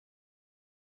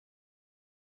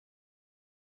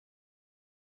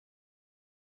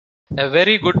A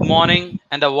very good morning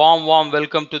and a warm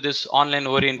welcome to this online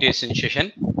orientation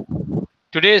session.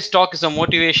 Today's talk is a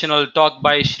motivational talk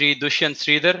by Shri Dushyanth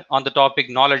Sridhar on the topic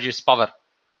Knowledge is Power.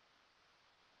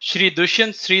 Shri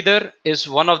Dushyanth Sridhar is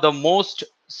one of the most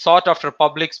sought after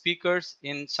public speakers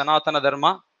in Sanatana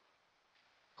Dharma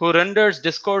who renders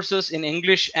discourses in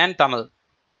English and Tamil.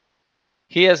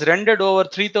 He has rendered over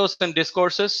 3,000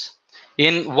 discourses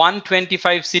in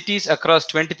 125 cities across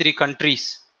 23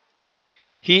 countries.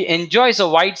 He enjoys a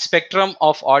wide spectrum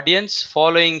of audience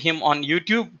following him on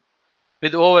YouTube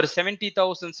with over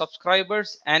 70,000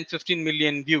 subscribers and 15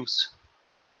 million views.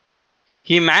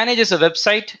 He manages a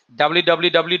website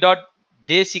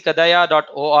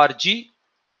www.desikadaya.org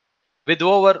with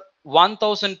over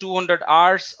 1,200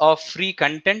 hours of free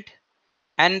content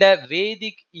and a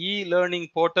Vedic e-learning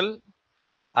portal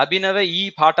Abhinava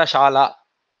e-Patashala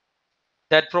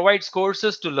that provides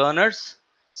courses to learners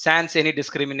sans any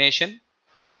discrimination.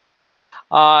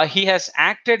 He has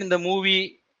acted in the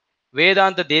movie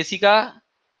Vedanta Desika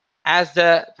as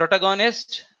the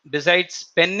protagonist, besides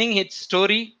penning its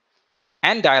story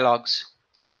and dialogues.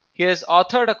 He has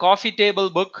authored a coffee table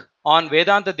book on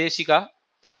Vedanta Desika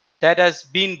that has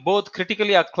been both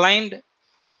critically acclaimed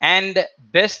and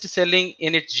best-selling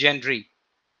in its genre.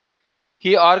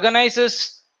 He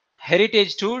organizes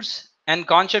heritage tours and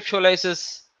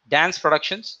conceptualizes dance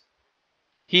productions.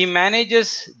 He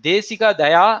manages Desika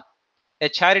Daya, a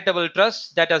charitable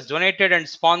trust that has donated and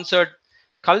sponsored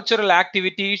cultural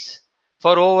activities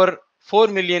for over 4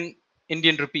 million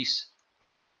Indian rupees.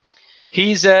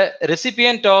 He is a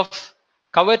recipient of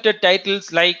coveted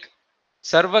titles like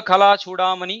Sarvakala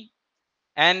Chudamani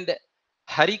and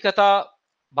Harikatha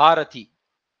Bharati.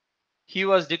 He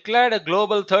was declared a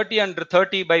global 30 under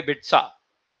 30 by BITSA.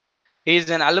 He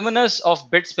is an alumnus of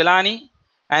BITS Pilani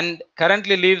and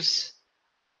currently lives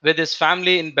with his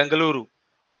family in Bengaluru.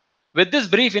 With this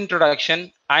brief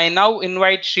introduction, I now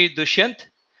invite Shri Dushyanth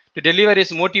to deliver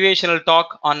his motivational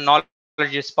talk on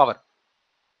knowledge is power.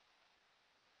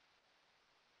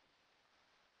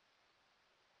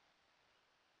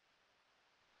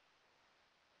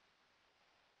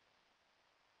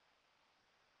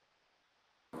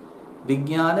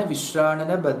 विज्ञान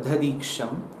विश्राणन बद्धदीक्षं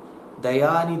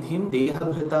दयानिधिं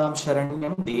देहभृतां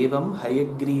शरण्यं देवं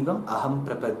हयग्रीवम् अहं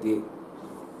प्रपद्ये.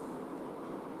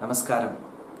 Namaskaram.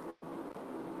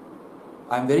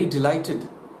 I'm very delighted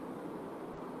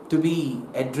to be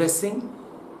addressing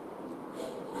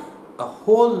a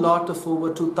whole lot of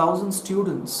over 2,000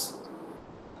 students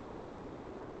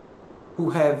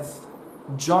who have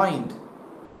joined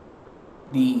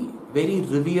the very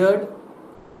revered,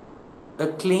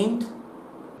 acclaimed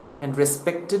and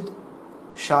respected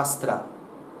Shastra.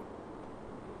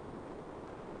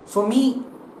 For me,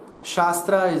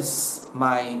 Shastra is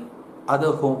my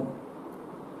other home.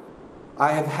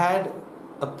 I have had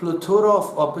a plethora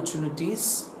of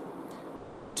opportunities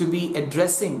to be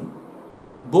addressing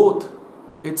both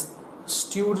its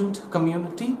student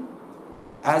community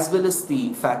as well as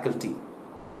the faculty.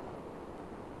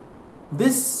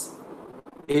 This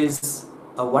is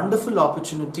a wonderful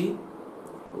opportunity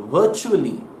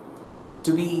virtually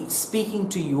to be speaking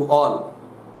to you all.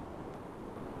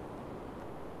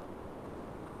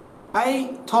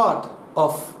 I thought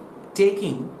of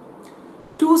taking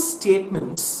two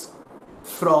statements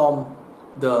from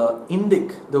the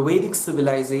Indic, the Vedic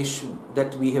civilization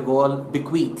that we have all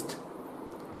bequeathed.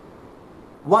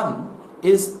 One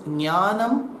is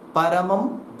Jnanam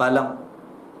Paramam Balam,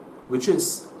 which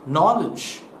is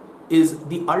knowledge is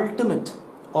the ultimate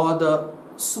or the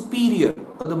superior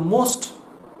or the most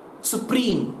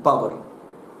supreme power.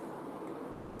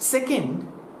 Second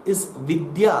is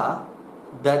Vidya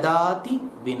Dadati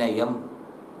Vinayam.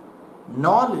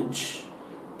 Knowledge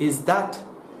is that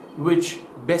which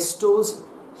bestows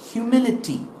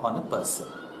humility on a person.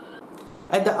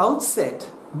 At the outset,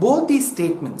 both these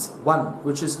statements, one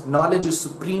which is knowledge is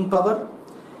supreme power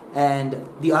and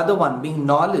the other one being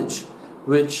knowledge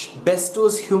which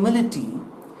bestows humility,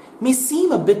 may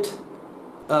seem a bit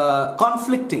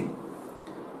conflicting.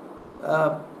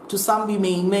 To some we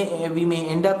may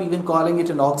end up even calling it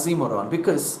an oxymoron,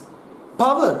 because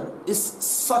power is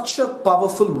such a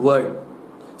powerful word.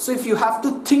 So if you have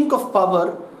to think of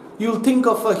power, you'll think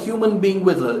of a human being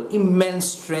with immense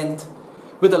strength,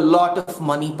 with a lot of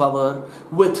money power,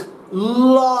 with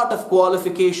lot of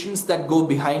qualifications that go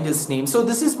behind his name. So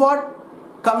this is what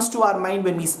comes to our mind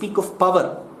when we speak of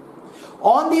power.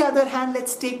 On the other hand,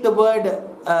 let's take the word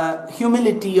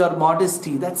humility or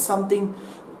modesty. That's something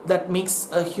that makes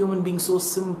a human being so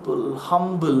simple,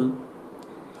 humble.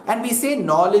 And we say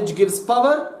knowledge gives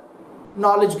power,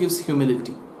 knowledge gives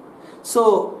humility.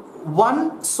 So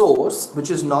one source, which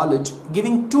is knowledge,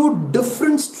 giving two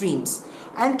different streams?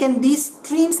 And can these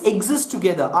streams exist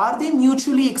together? Are they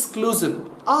mutually exclusive,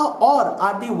 or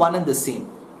are they one and the same?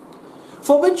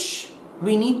 For which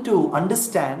we need to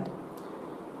understand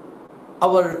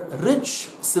our rich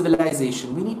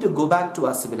civilization. We need to go back to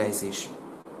our civilization.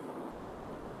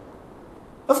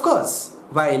 Of course,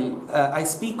 while I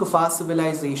speak of our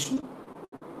civilization,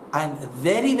 I am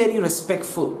very, very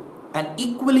respectful and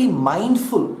equally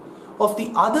mindful of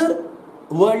the other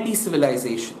worldly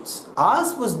civilizations.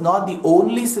 Ours was not the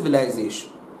only civilization.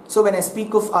 So when I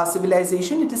speak of our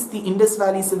civilization, it is the Indus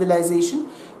Valley civilization,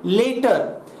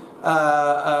 later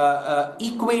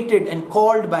equated and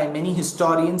called by many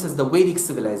historians as the Vedic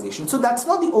civilization. So that's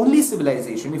not the only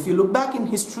civilization. If you look back in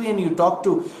history and you talk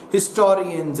to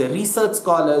historians, research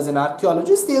scholars and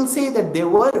archaeologists, they'll say that there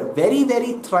were very,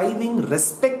 very thriving,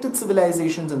 respected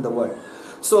civilizations in the world.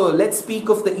 So let's speak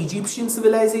of the Egyptian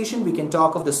civilization. We can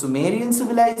talk of the Sumerian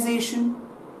civilization.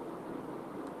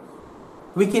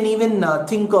 We can even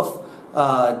think of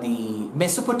the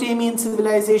Mesopotamian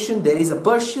civilization. There is a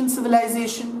Persian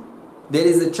civilization. There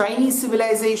is a Chinese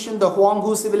civilization, the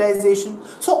Huanghu civilization.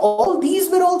 So all these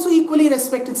were also equally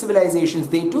respected civilizations.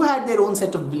 They too had their own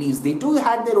set of beliefs. They too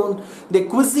had their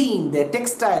cuisine, their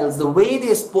textiles, the way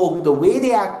they spoke, the way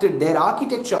they acted, their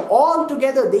architecture. All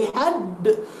together, they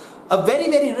had a very,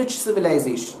 very rich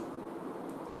civilization.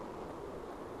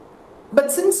 But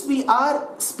since we are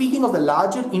speaking of the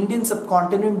larger Indian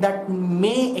subcontinent that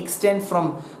may extend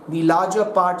from the larger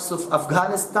parts of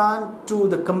Afghanistan to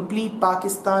the complete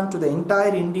Pakistan, to the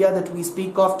entire India that we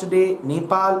speak of today,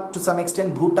 Nepal, to some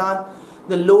extent Bhutan,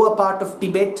 the lower part of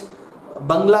Tibet,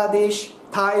 Bangladesh,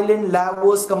 Thailand,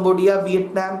 Laos, Cambodia,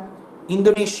 Vietnam,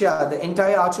 Indonesia, the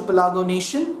entire archipelago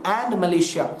nation, and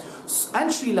Malaysia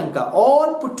and Sri Lanka,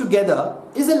 all put together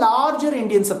is a larger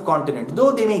Indian subcontinent.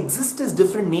 Though they may exist as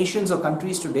different nations or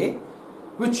countries today,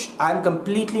 which I am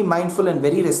completely mindful and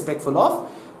very respectful of.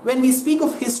 When we speak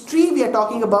of history, we are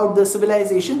talking about the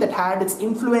civilization that had its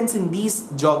influence in these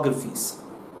geographies.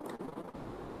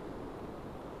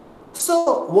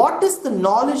 So what is the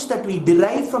knowledge that we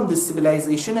derive from this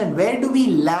civilization, and where do we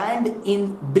land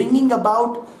in bringing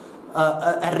about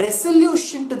a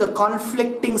resolution to the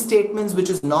conflicting statements, which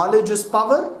is knowledge is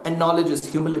power and knowledge is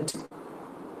humility?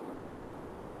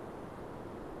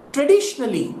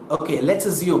 Traditionally, okay, let's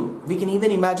assume, we can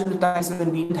even imagine the times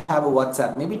when we didn't have a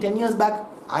WhatsApp. Maybe 10 years back,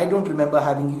 I don't remember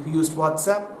having used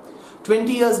WhatsApp.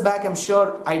 20 years back, I'm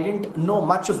sure I didn't know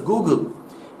much of Google.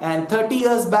 And 30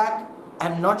 years back,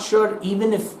 I'm not sure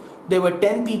even if there were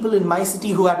 10 people in my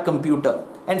city who had computer.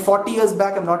 And 40 years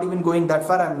back, I'm not even going that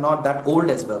far, I'm not that old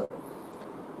as well.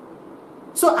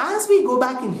 So as we go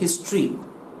back in history,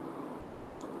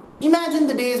 imagine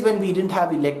the days when we didn't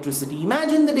have electricity.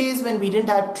 Imagine the days when we didn't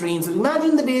have trains.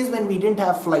 Imagine the days when we didn't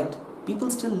have flight.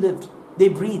 People still lived. They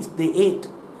breathed. They ate.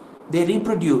 They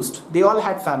reproduced. They all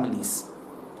had families.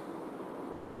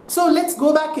 So let's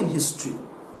go back in history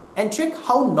and check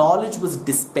how knowledge was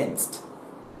dispensed.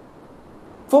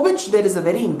 For which there is a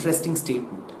very interesting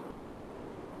statement.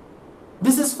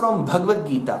 This is from Bhagavad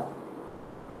Gita,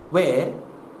 where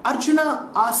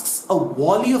Arjuna asks a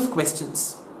volley of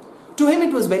questions. To him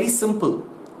it was very simple,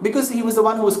 because he was the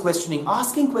one who was questioning.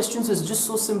 Asking questions is just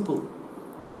so simple.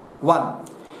 One.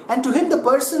 And to him, the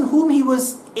person whom he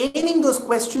was aiming those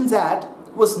questions at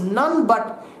was none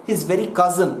but his very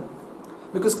cousin.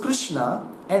 Because Krishna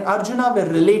and Arjuna were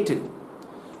related.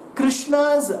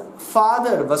 Krishna's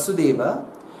father Vasudeva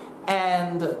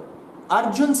and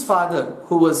Arjun's father,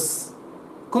 who was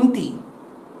Kunti,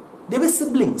 they were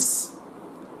siblings.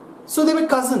 So they were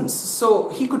cousins. So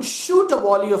he could shoot a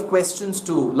volley of questions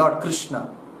to Lord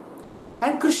Krishna.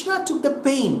 And Krishna took the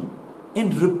pain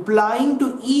in replying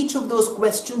to each of those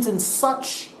questions in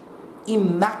such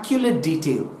immaculate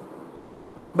detail.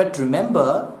 But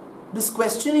remember, this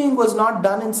questioning was not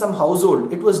done in some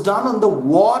household. It was done on the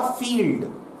war field.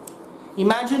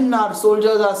 Imagine our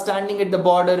soldiers are standing at the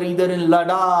border, either in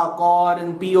Ladakh or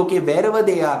in POK, wherever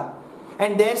they are.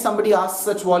 And there somebody asks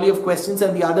such volley of questions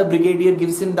and the other brigadier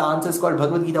gives him the answers called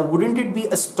Bhagavad Gita. Wouldn't it be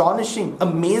astonishing,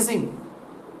 amazing?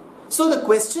 So the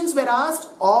questions were asked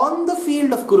on the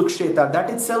field of Kurukshetra.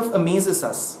 That itself amazes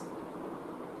us.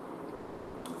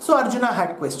 So Arjuna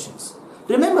had questions.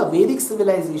 Remember, Vedic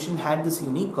civilization had this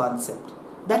unique concept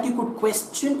that you could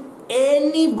question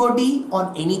anybody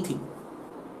on anything.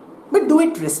 But do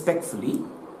it respectfully.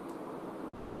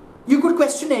 You could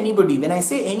question anybody. When I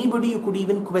say anybody, you could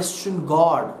even question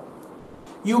God.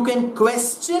 You can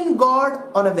question God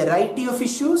on a variety of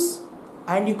issues,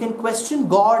 and you can question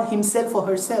God himself or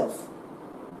herself.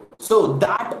 So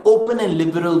that open and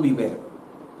liberal we were.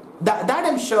 That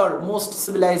I'm sure most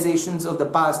civilizations of the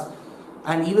past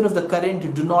and even of the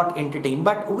current do not entertain.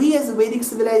 But we as a Vedic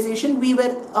civilization, we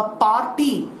were a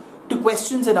party to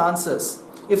questions and answers.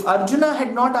 If Arjuna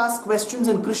had not asked questions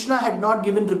and Krishna had not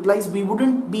given replies, we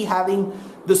wouldn't be having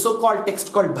the so-called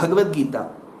text called Bhagavad Gita.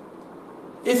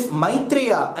 If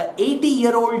Maitreya, an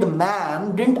 80-year-old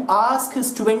man, didn't ask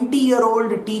his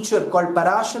 20-year-old teacher called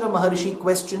Parashara Maharshi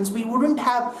questions, we wouldn't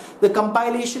have the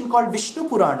compilation called Vishnu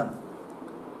Puranam.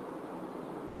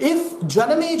 If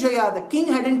Janamejaya, the king,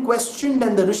 hadn't questioned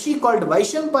and the rishi called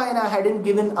Vaishampayana hadn't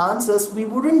given answers, we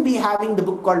wouldn't be having the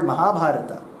book called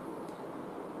Mahabharata.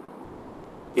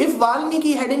 If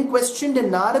Valmiki hadn't questioned and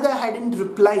Narada hadn't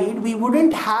replied, we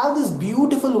wouldn't have this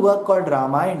beautiful work called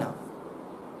Ramayana.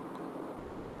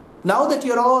 Now that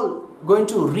you're all going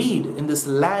to read in this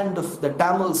land of the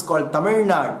Tamils called Tamil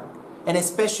Nadu, and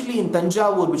especially in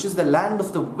Tanjavur, which is the land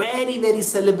of the very, very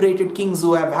celebrated kings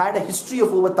who have had a history of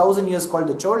over 1,000 years called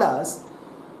the Cholas,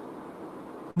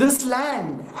 this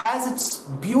land has its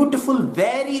beautiful,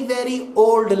 very, very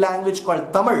old language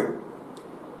called Tamil.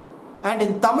 And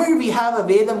in Tamil we have a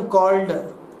Vedam called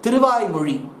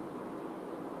Thiruvaimozhi.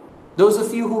 Those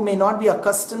of you who may not be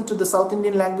accustomed to the South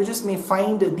Indian languages may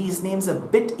find these names a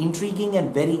bit intriguing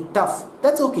and very tough.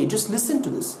 That's okay, just listen to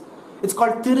this. It's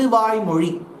called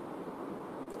Thiruvaimozhi.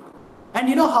 And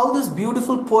you know how this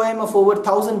beautiful poem of over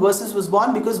 1,000 verses was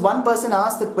born? Because one person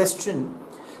asked the question,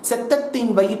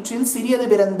 Settathin vayittril siriyadu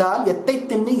pirandal yettai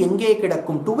thinnu enge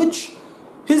kidakkum, to which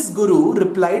his guru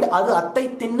replied, Adu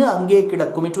attai thinnu ange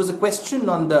kidakkum. It was a question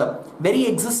on the very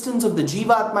existence of the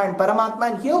Jivatma and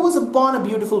Paramatma, and here was born a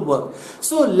beautiful work.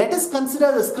 So let us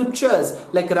consider the scriptures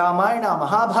like Ramayana,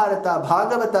 Mahabharata,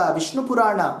 Bhagavata, Vishnu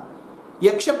Purana,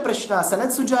 Yaksha Prashna,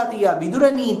 Sanat Sujatiya,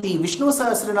 Viduraniti, Vishnu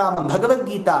Sahasranam, Bhagavad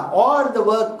Gita, or the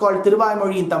work called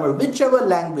Thiruvaimozhi in Tamil, whichever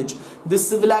language, this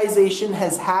civilization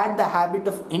has had the habit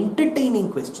of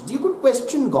entertaining questions. You could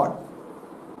question God.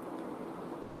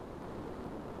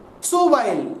 So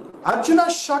while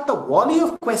Arjuna shot a volley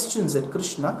of questions at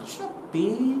Krishna, Krishna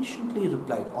patiently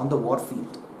replied on the war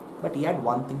field. But he had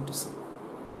one thing to say.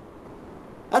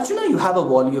 Arjuna, you have a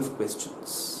volley of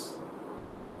questions.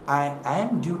 I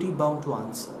am duty bound to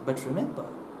answer. But remember,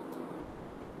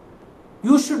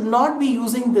 you should not be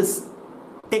using this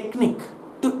technique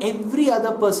to every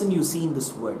other person you see in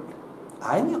this world.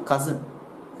 I am your cousin.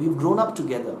 We've grown up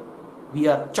together. We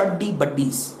are chuddy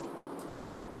buddies.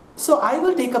 So I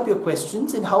will take up your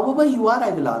questions, and however you are,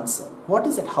 I will answer. What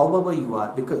is it, however you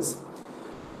are? Because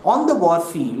on the war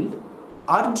field,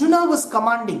 Arjuna was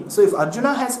commanding. So if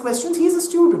Arjuna has questions, he is a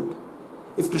student.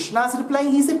 If Krishna is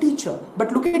replying, he is a teacher.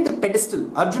 But look at the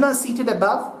pedestal. Arjuna is seated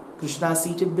above, Krishna is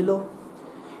seated below.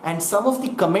 And some of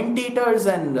the commentators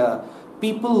and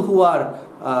people who are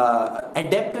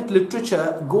adept at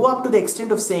literature go up to the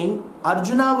extent of saying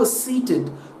Arjuna was seated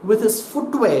with his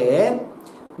footwear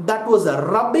that was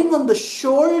rubbing on the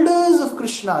shoulders of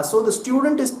Krishna. So the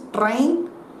student is trying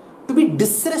to be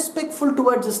disrespectful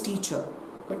towards his teacher.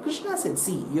 But Krishna said,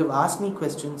 see, you have asked me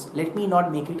questions. Let me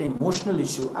not make it an emotional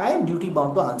issue. I am duty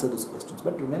bound to answer those questions.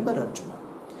 But remember, Arjuna,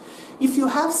 if you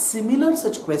have similar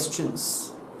such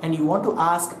questions and you want to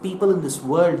ask people in this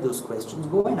world those questions,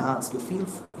 go and ask. You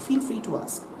feel free to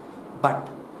ask. But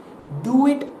do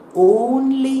it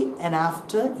only and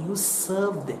after you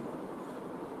serve them.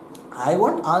 I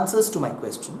want answers to my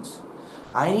questions.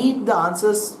 I need the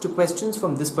answers to questions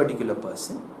from this particular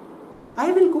person.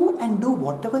 I will go and do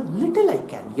whatever little I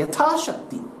can. Yatha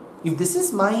Shakti. If this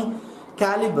is my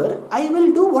caliber, I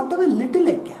will do whatever little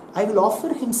I can. I will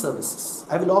offer him services.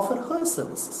 I will offer her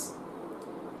services.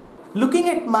 Looking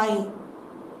at my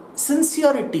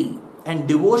sincerity and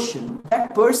devotion,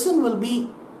 that person will be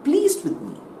pleased with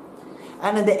me.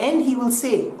 And at the end he will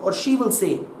say, or she will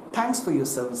say, thanks for your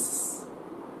services.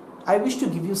 I wish to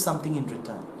give you something in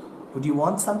return. Would you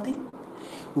want something?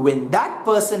 When that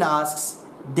person asks,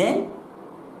 then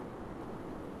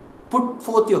put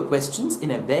forth your questions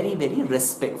in a very, very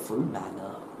respectful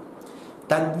manner.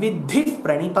 Tadvidhi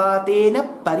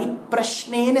pranipatena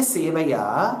pariprashnena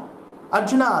sevaya.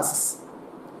 Arjuna asks,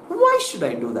 why should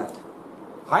I do that?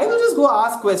 I will just go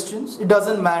ask questions. It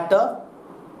doesn't matter.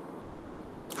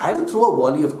 I will throw a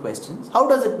volley of questions. How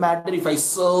does it matter if I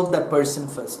serve that person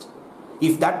first?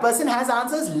 If that person has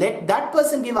answers, let that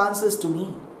person give answers to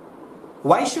me.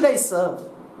 Why should I serve?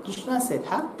 Krishna said,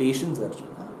 have patience,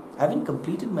 Arjuna. I haven't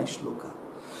completed my shloka.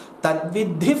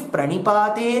 Tadvidhiv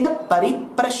pranipatena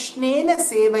pariprashnena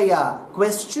sevaya.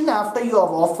 Question after you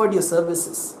have offered your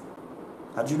services.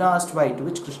 Arjuna asked why, to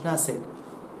which Krishna said,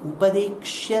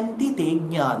 Upadekshanti te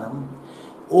jnanam.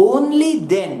 Only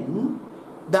then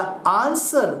the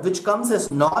answer which comes as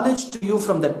knowledge to you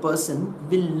from that person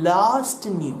will last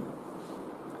in you.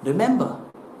 Remember,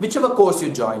 whichever course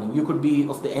you're joining, you could be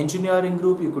of the engineering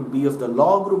group, you could be of the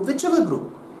law group, whichever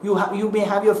group. You may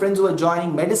have your friends who are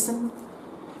joining medicine.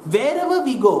 Wherever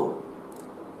we go,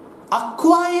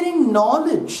 acquiring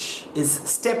knowledge is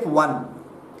step 1.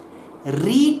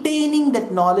 Retaining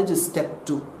that knowledge is step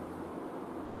 2.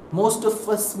 Most of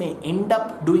us may end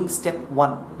up doing step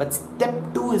 1, but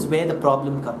step 2 is where the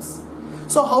problem comes.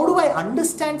 So how do I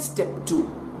understand step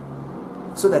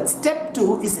 2? So that step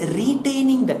 2 is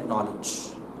retaining that knowledge.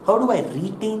 How do I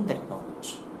retain that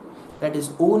knowledge? That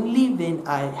is only when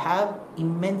I have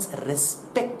immense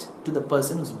respect to the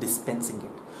person who's dispensing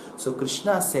it. So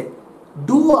Krishna said,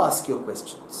 do ask your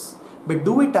questions, but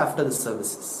do it after the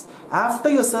services. After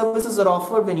your services are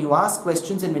offered, when you ask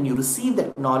questions and when you receive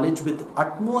that knowledge with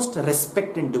utmost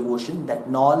respect and devotion, that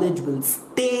knowledge will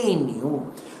stay in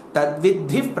you.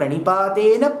 Tadvidhiv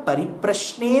pranipatena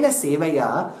pariprashnena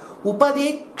sevaya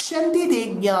upadekshanti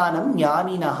te jnanam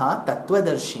jnaninaha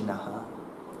tattvadarshinaha.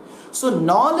 So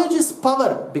knowledge is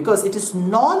power, because it is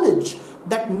knowledge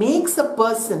that makes a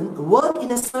person work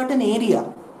in a certain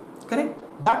area. Correct?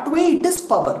 That way it is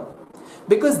power.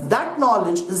 Because that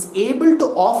knowledge is able to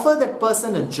offer that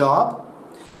person a job.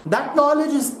 That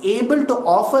knowledge is able to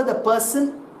offer the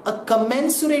person a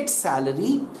commensurate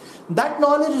salary. That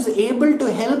knowledge is able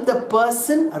to help the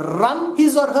person run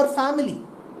his or her family.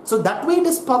 So that way it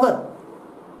is power.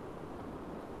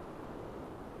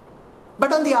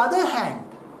 But on the other hand,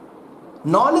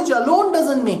 knowledge alone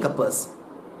doesn't make a person.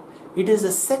 It is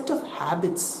a set of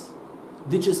habits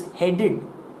which is headed,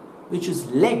 which is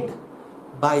led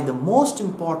by the most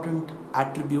important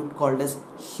attribute called as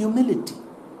humility.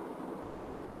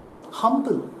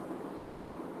 Humble.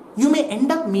 You may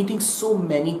end up meeting so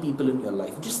many people in your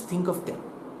life. Just think of them.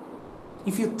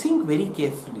 If you think very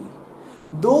carefully,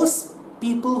 those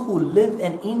people who leave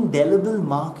an indelible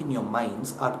mark in your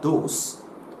minds are those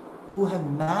who have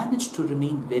managed to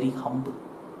remain very humble.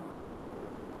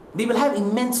 They will have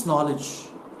immense knowledge.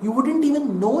 You wouldn't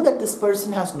even know that this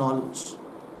person has knowledge.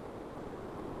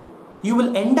 You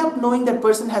will end up knowing that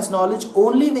person has knowledge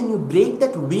only when you break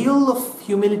that wheel of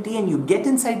humility and you get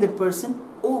inside that person.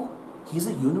 Oh, he's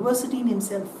a university in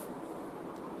himself.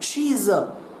 She is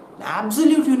an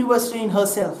absolute university in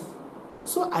herself.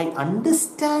 So I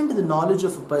understand the knowledge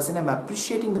of a person. I'm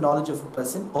appreciating the knowledge of a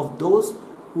person, of those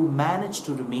who manage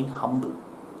to remain humble.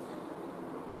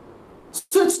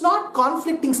 So it's not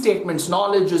conflicting statements.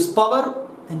 Knowledge is power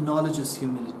and knowledge is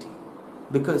humility.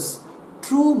 Because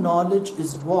true knowledge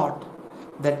is what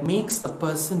that makes a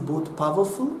person both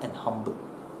powerful and humble.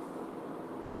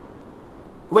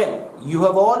 Well, you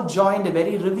have all joined a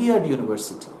very revered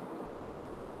university.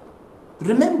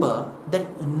 Remember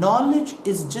that knowledge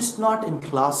is just not in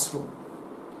classroom.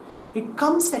 It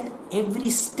comes at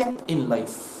every step in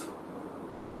life.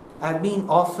 I've been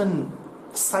often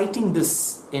citing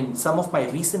this in some of my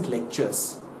recent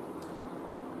lectures.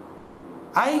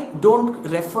 I don't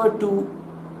refer to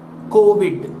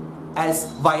COVID as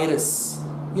virus.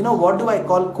 You know, what do I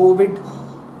call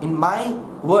COVID? In my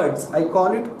words, I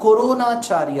call it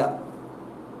Corona-charya.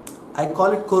 I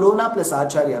call it Corona plus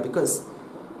Acharya, because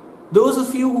those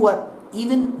of you who are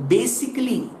even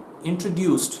basically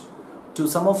introduced to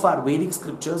some of our Vedic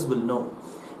scriptures will know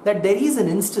that there is an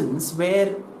instance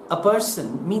where a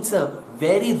person meets a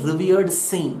very revered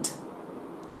saint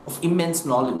of immense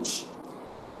knowledge.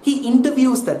 He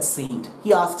interviews that saint.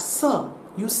 He asks, "Sir,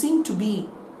 you seem to be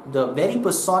the very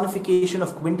personification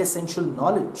of quintessential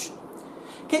knowledge.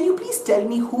 Can you please tell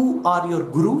me who are your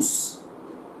gurus?"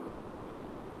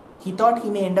 He thought he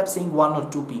may end up saying one or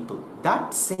two people.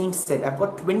 That saint said, "I've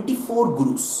got 24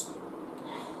 gurus."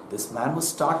 This man was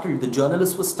startled. The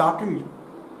journalist was startled.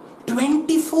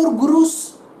 24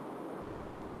 gurus?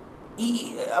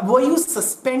 Were you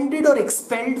suspended or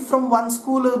expelled from one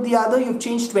school or the other? You've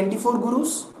changed 24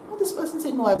 gurus? Oh, this person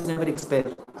said, "No, I was never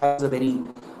expelled.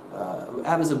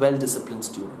 I was a well-disciplined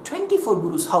student." 24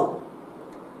 gurus, how?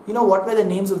 You know what were the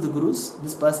names of the gurus?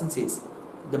 This person says,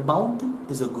 "The mountain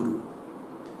is a guru.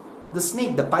 The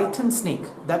snake, the python snake,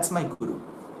 that's my guru.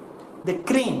 The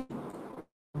crane,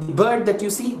 the bird that you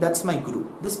see, that's my guru."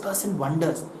 This person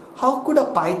wonders, how could a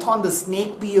python, the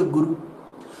snake, be a guru?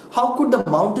 How could the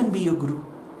mountain be a guru?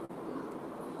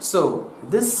 So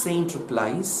this saint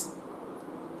replies,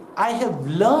 "I have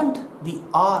learned the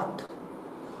art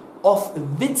of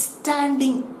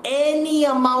withstanding any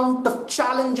amount of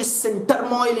challenges and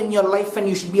turmoil in your life, and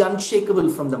you should be unshakable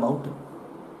from the mountain."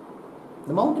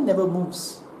 The mountain never moves.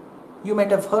 You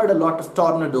might have heard a lot of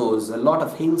tornadoes, a lot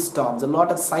of hailstorms, a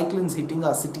lot of cyclones hitting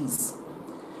our cities.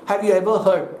 Have you ever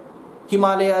heard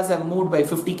Himalayas have moved by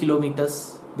 50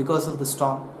 kilometers because of the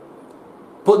storm?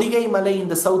 Podigai Malai in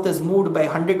the south has moved by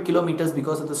 100 kilometers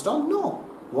because of the storm? No.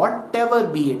 Whatever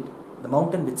be it, the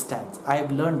mountain withstands. I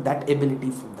have learned that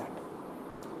ability from that.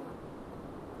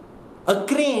 A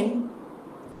crane,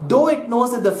 though it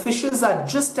knows that the fishes are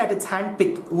just at its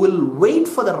handpick, will wait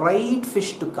for the right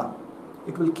fish to come.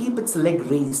 It will keep its leg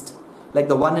raised, like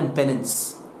the one in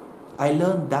Penance. I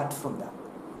learned that from that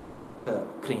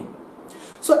crane.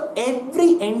 So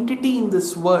every entity in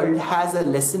this world has a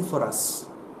lesson for us.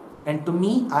 And to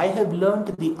me, I have learned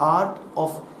the art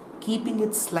of keeping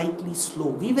it slightly slow.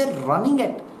 We were running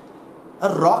at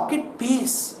a rocket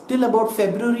pace till about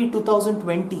February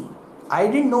 2020. I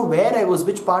didn't know where I was,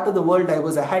 which part of the world I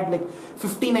was. I had like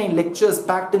 59 lectures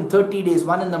packed in 30 days,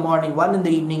 one in the morning, one in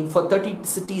the evening, for 30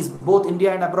 cities, both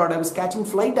India and abroad. I was catching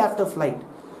flight after flight.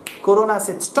 Corona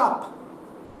said, stop.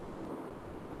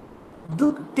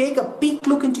 Take a peek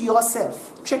look into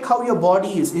yourself. Check how your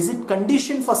body is. Is it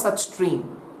conditioned for such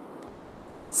strain?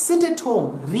 Sit at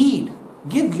home, read,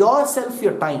 give yourself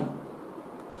your time.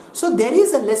 So there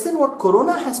is a lesson what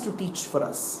Corona has to teach for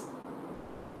us.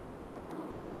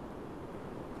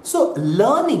 So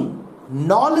learning,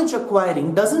 knowledge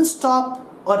acquiring doesn't stop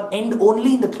or end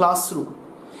only in the classroom.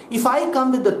 If I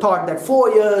come with the thought that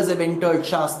 4 years I've entered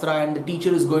Shastra and the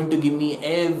teacher is going to give me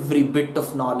every bit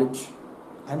of knowledge,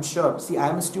 I'm sure, see,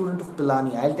 I'm a student of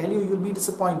Pilani, I'll tell you, you'll be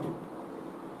disappointed.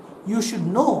 You should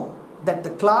know that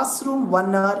the classroom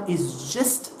 1 hour is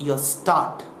just your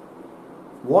start.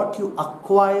 What you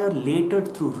acquire later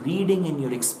through reading and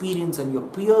your experience and your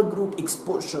peer group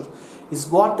exposure is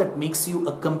what that makes you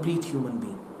a complete human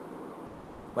being.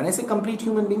 When I say complete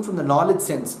human being, from the knowledge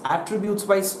sense, attributes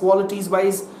wise, qualities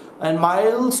wise, and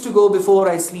miles to go before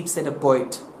I sleep, said a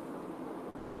poet.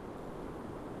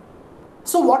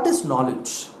 So what is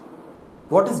knowledge?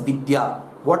 What is vidya?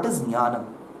 What is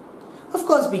jnanam? Of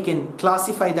course, we can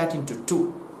classify that into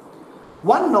two.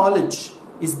 One knowledge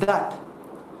is that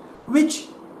which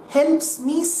helps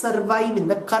me survive in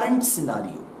the current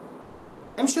scenario.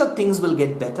 I'm sure things will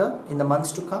get better in the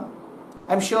months to come.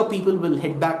 I'm sure people will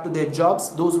head back to their jobs.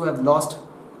 Those who have lost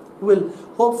will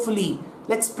hopefully,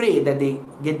 let's pray that they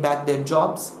get back their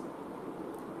jobs.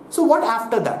 So what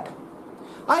after that?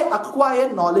 I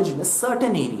acquire knowledge in a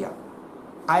certain area.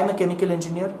 I am a chemical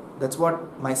engineer. That's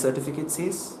what my certificate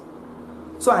says.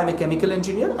 So I am a chemical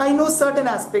engineer. I know certain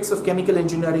aspects of chemical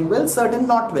engineering well, certain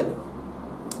not well.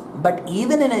 But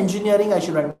even in engineering, I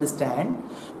should understand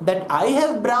that I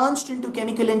have branched into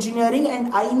chemical engineering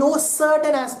and I know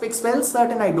certain aspects well,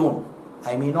 certain I don't.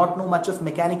 I may not know much of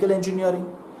mechanical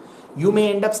engineering. You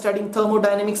may end up studying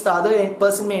thermodynamics, the other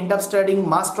person may end up studying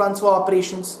mass transfer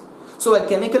operations. So a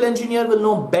chemical engineer will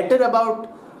know better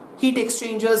about heat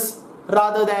exchangers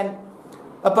rather than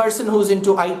a person who's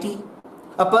into IT.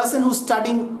 A person who's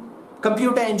studying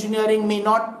computer engineering may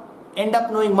not end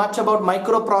up knowing much about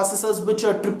microprocessors, which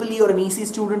a triple E or an EC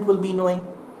student will be knowing.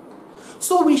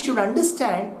 So we should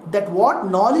understand that what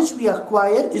knowledge we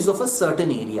acquire is of a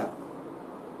certain area.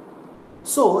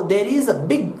 So there is a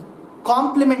big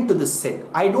complement to this set.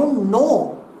 I don't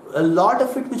know a lot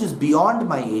of it which is beyond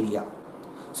my area.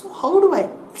 So how do I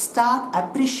start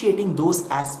appreciating those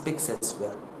aspects as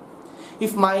well?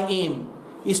 If my aim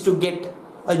is to get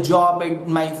a job at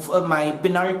my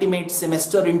penultimate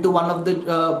semester into one of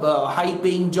the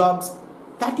high-paying jobs,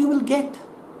 that you will get.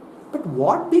 But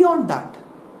what beyond that?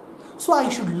 So I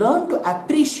should learn to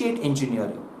appreciate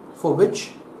engineering, for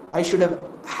which I should have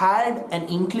had an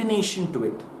inclination to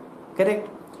it. Correct?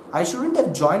 I shouldn't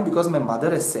have joined because my mother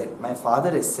has said, my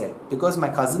father has said, because my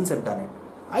cousins have done it.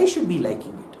 I should be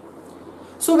liking it.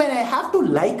 So when I have to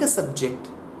like a subject,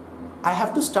 I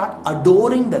have to start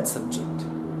adoring that subject.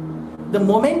 The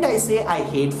moment I say I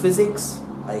hate physics,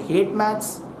 I hate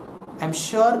maths, I'm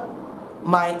sure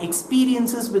my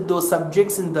experiences with those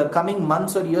subjects in the coming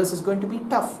months or years is going to be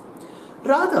tough.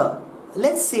 Rather,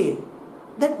 let's say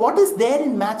that what is there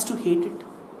in maths to hate it?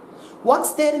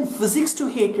 What's there in physics to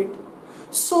hate it?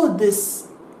 So this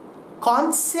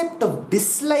concept of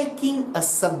disliking a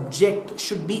subject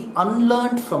should be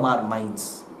unlearned from our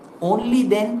minds. Only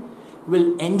then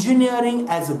will engineering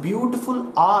as a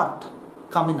beautiful art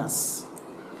come in us.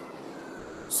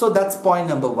 So that's point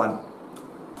number one.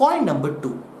 Point number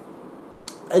two.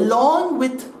 Along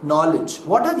with knowledge,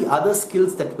 what are the other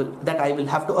skills that I will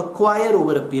have to acquire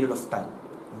over a period of time?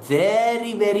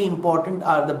 Very, very important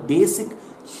are the basic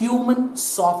human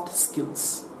soft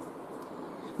skills.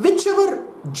 Whichever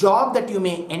job that you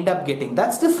may end up getting,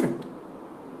 that's different.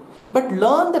 But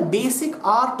learn the basic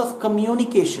art of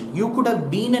communication. You could have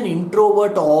been an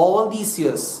introvert all these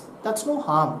years. That's no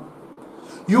harm.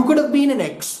 You could have been an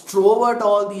extrovert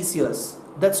all these years.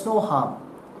 That's no harm.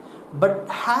 But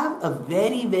have a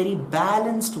very, very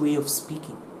balanced way of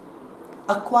speaking.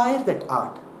 Acquire that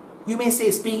art. You may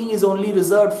say speaking is only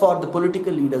reserved for the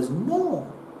political leaders. No.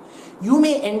 You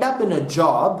may end up in a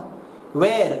job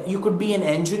where you could be an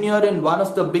engineer in one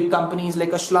of the big companies like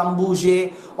a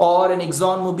Schlumberger or an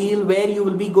ExxonMobil, where you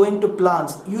will be going to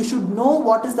plants. You should know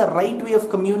what is the right way of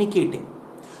communicating.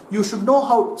 You should know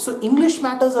how. So English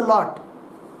matters a lot,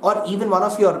 or even one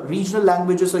of your regional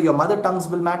languages or your mother tongues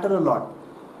will matter a lot.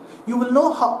 You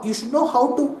should know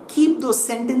how to keep those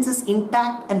sentences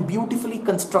intact and beautifully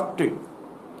constructed.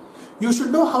 You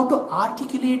should know how to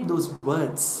articulate those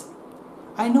words.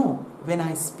 I know when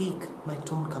I speak, my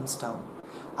tone comes down.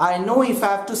 I know if I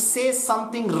have to say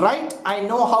something right, I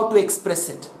know how to express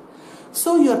it.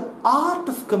 So your art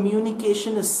of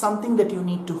communication is something that you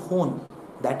need to hone.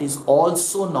 That is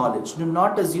also knowledge. Do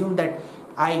not assume that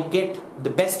I get the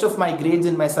best of my grades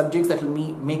in my subjects that will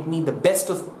make me the best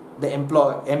of the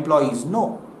employees.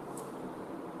 No.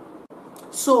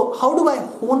 So how do I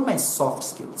hone my soft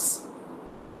skills?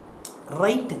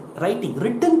 Writing,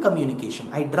 written communication.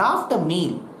 I draft a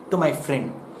mail to my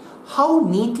friend. How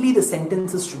neatly the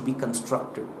sentences should be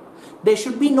constructed. There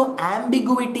should be no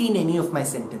ambiguity in any of my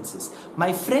sentences.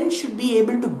 My friend should be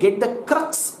able to get the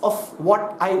crux of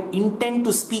what I intend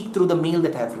to speak through the mail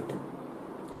that I have written.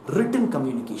 Written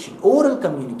communication, oral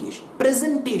communication,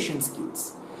 presentation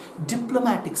skills,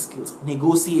 diplomatic skills,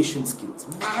 negotiation skills,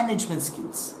 management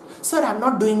skills. Sir, I'm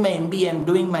not doing my MBA, I'm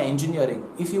doing my engineering.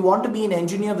 If you want to be an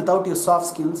engineer without your soft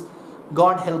skills,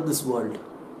 God help this world.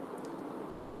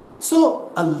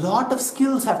 So a lot of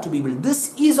skills have to be built.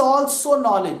 This is also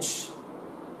knowledge.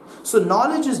 So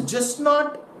knowledge is just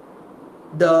not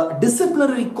the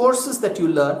disciplinary courses that you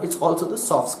learn, it's also the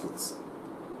soft skills.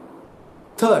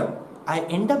 Third, I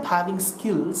end up having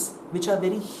skills which are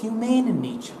very humane in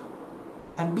nature.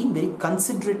 I'm being very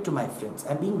considerate to my friends.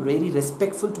 I'm being very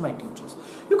respectful to my teachers.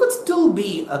 You could still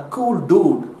be a cool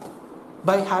dude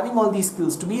by having all these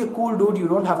skills. To be a cool dude, you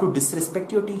don't have to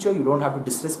disrespect your teacher. You don't have to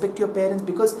disrespect your parents,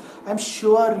 because I'm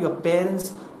sure your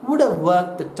parents would have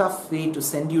worked the tough way to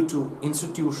send you to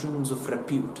institutions of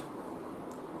repute.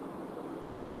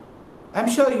 I'm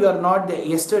sure you are not the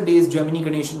yesterday's Gemini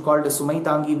Ganeshan called a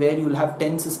Sumaitangi, where you'll have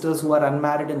 10 sisters who are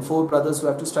unmarried and 4 brothers who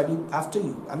have to study after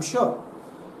you. I'm sure.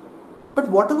 But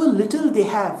whatever little they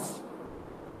have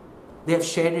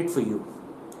shared it for you.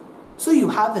 So you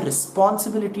have a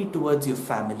responsibility towards your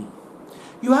family.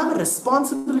 You have a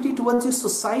responsibility towards your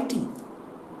society.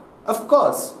 Of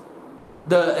course,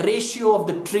 the ratio of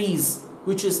the trees,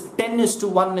 which is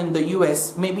 10:1 in the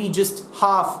US, may be just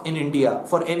half in India.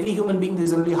 For every human being, there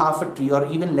is only half a tree, or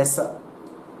even lesser.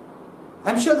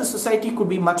 I'm sure the society could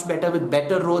be much better with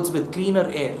better roads, with cleaner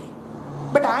air.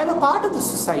 But I am a part of the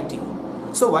society.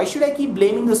 So why should I keep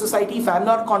blaming the society if I'm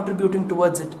not contributing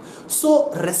towards it?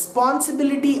 So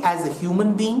responsibility as a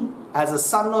human being, as a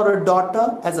son or a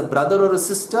daughter, as a brother or a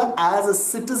sister, as a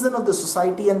citizen of the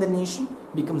society and the nation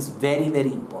becomes very,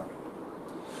 very important.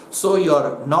 So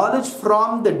your knowledge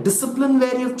from the discipline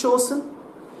where you've chosen,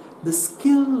 the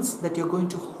skills that you're going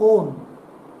to hone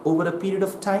over a period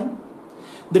of time,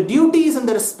 the duties and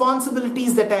the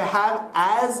responsibilities that I have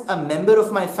as a member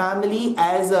of my family,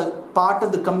 as a part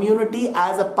of the community,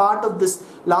 as a part of this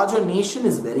larger nation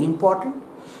is very important.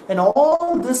 And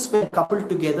all this, when coupled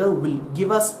together, will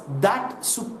give us that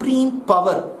supreme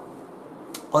power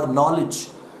or knowledge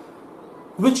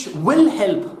which will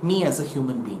help me as a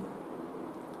human being.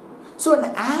 So,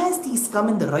 and as these come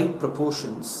in the right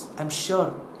proportions, I'm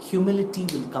sure humility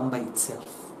will come by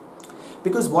itself.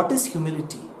 Because what is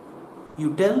humility?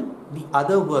 You tell the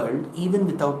other world, even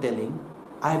without telling,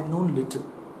 I have known little.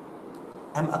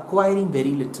 I'm acquiring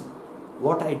very little.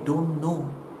 What I don't know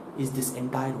is this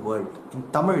entire world. In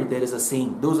Tamil, there is a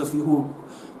saying. Those of you who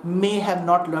may have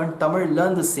not learned Tamil,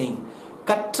 learn the saying.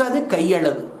 Kattrathu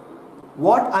kaiyalavu.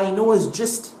 What I know is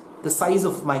just the size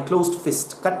of my closed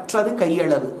fist. Kattrathu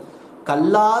kaiyalavu.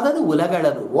 Kalladadu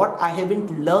ulagalavu. What I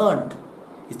haven't learned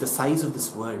is the size of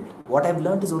this world. What I've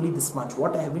learned is only this much.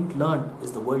 What I haven't learned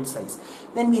is the world size.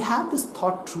 When we have this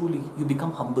thought truly, you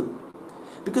become humble.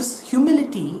 Because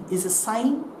humility is a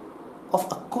sign of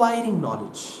acquiring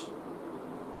knowledge.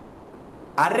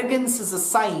 Arrogance is a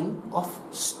sign of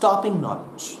stopping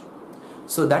knowledge.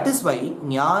 So that is why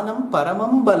Jnanam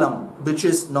Paramam Balam, which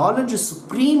is knowledge is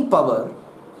supreme power,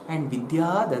 and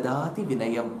Vidya Dadati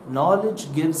Vinayam,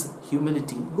 knowledge gives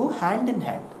humility, go hand in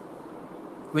hand.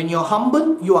 When you're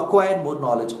humble, you acquire more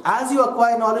knowledge. As you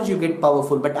acquire knowledge, you get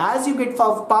powerful. But as you get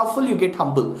powerful, you get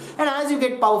humble. And as you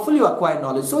get powerful, you acquire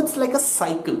knowledge. So it's like a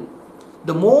cycle.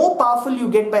 The more powerful you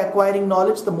get by acquiring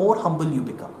knowledge, the more humble you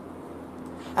become.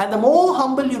 And the more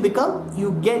humble you become,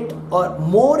 you get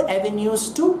more avenues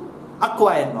to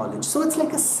acquire knowledge. So it's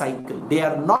like a cycle. They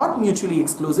are not mutually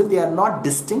exclusive, they are not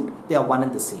distinct, they are one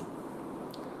and the same.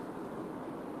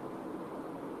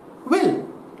 Well,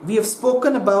 we have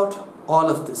spoken about all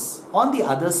of this. On the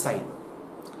other side,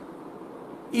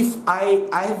 if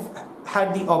I've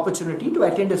had the opportunity to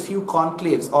attend a few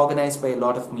conclaves organized by a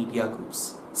lot of media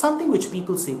groups, something which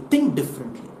people say, think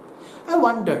differently. I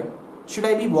wondered, should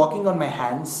I be walking on my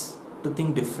hands to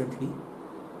think differently?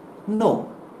 No,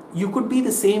 you could be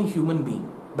the same human being,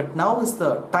 but now is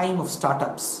the time of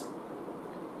startups.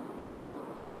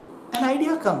 An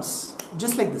idea comes,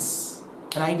 just like this,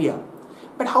 an idea.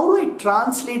 But how do I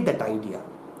translate that idea?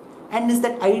 And is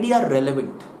that idea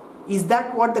relevant? Is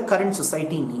that what the current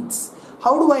society needs?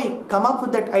 How do I come up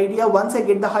with that idea? Once I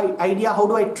get the idea, how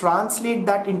do I translate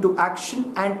that into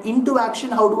action? And into action,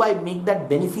 how do I make that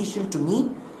beneficial to me,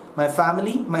 my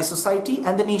family, my society,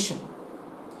 and the nation?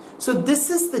 So this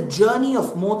is the journey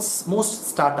of most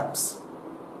startups.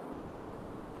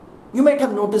 You might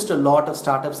have noticed a lot of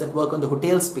startups that work on the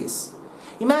hotel space.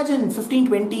 Imagine 15,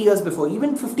 20 years before,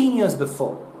 even 15 years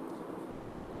before,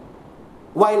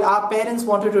 while our parents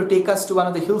wanted to take us to one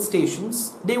of the hill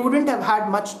stations, they wouldn't have had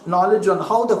much knowledge on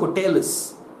how the hotel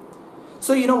is.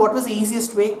 So you know what was the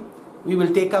easiest way? We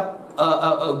will take up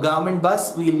a government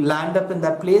bus, we'll land up in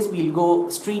that place, we'll go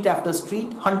street after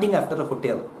street hunting after a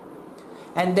hotel.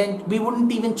 And then we wouldn't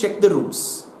even check the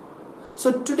rooms.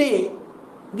 So today,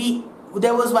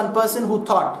 there was one person who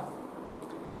thought,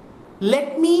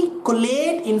 let me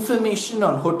collate information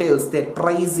on hotels, their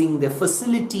pricing, their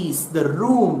facilities, the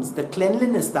rooms, the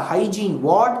cleanliness, the hygiene,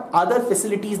 what other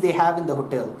facilities they have in the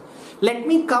hotel. Let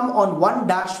me come on one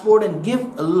dashboard and give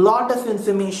a lot of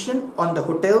information on the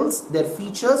hotels, their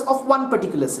features of one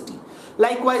particular city.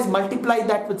 Likewise, multiply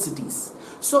that with cities.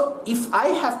 So if I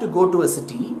have to go to a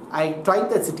city, I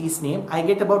type that city's name, I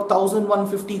get about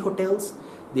 1,150 hotels.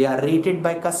 They are rated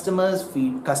by customers,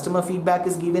 customer feedback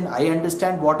is given, I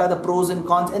understand what are the pros and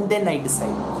cons, and then I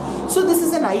decide. So this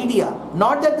is an idea,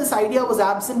 not that this idea was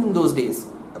absent in those days.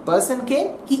 A person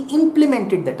came, he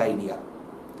implemented that idea.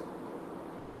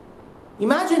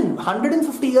 Imagine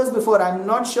 150 years before, I'm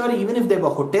not sure even if there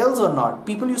were hotels or not,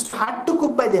 people used to have to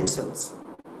cook by themselves.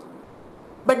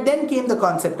 But then came the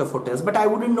concept of hotels, but I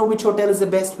wouldn't know which hotel is the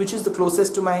best, which is the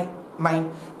closest to my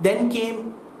mind. Then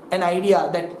came an idea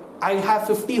that I have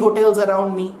 50 hotels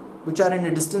around me, which are in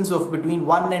a distance of between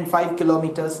 1 and 5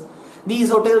 kilometers.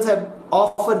 These hotels have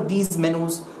offered these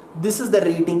menus. This is the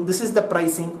rating, this is the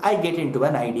pricing. I get into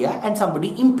an idea and somebody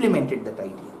implemented that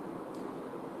idea.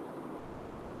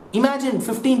 Imagine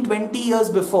 15, 20 years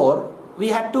before, we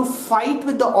had to fight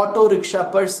with the auto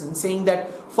rickshaw person saying that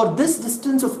for this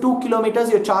distance of 2 kilometers,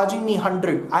 you're charging me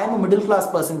 100. I am a middle class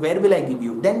person. Where will I give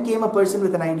you? Then came a person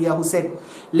with an idea who said,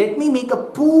 let me make a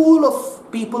pool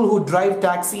of people who drive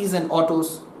taxis and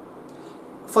autos.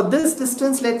 For this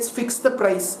distance, let's fix the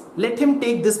price. Let him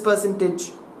take this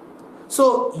percentage.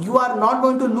 So you are not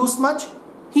going to lose much.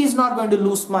 He is not going to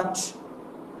lose much.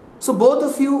 So both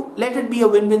of you, let it be a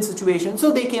win-win situation.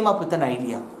 So they came up with an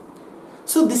idea.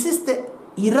 So this is the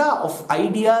era of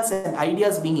ideas and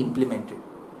ideas being implemented.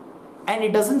 And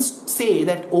it doesn't say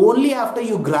that only after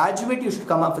you graduate you should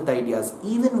come up with ideas.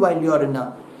 Even while you are in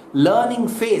a learning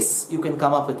phase, you can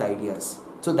come up with ideas.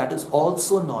 So that is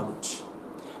also knowledge.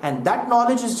 And that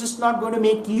knowledge is just not going to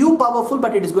make you powerful,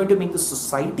 but it is going to make the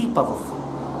society powerful.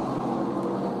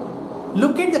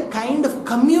 Look at the kind of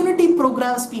community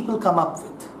programs people come up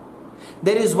with.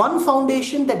 There is one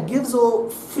foundation that gives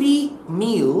free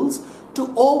meals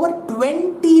to over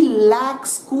 20 lakh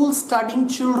school studying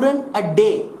children a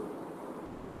day.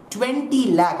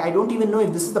 20 lakh. I don't even know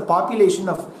if this is the population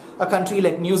of a country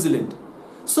like New Zealand.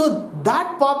 So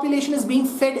that population is being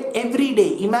fed every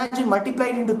day. Imagine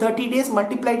multiplied into 30 days,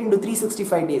 multiplied into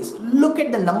 365 days. Look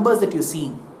at the numbers that you're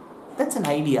seeing. That's an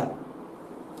idea.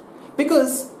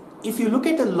 Because if you look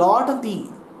at a lot of the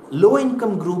low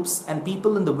income groups and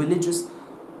people in the villages,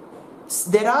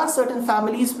 there are certain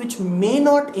families which may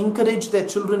not encourage their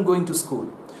children going to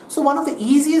school. So one of the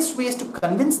easiest ways to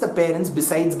convince the parents,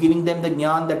 besides giving them the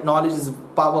jnana that knowledge is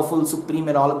powerful, supreme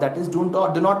and all of that, is do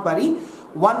not worry,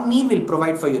 one meal will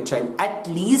provide for your child. At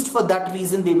least for that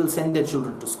reason they will send their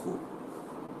children to school.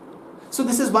 So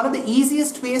this is one of the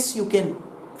easiest ways you can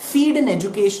feed an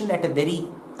education at the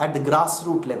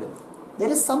grassroots level. There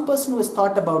is some person who has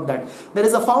thought about that. There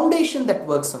is a foundation that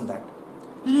works on that.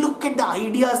 Look at the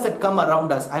ideas that come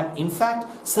around us. I am in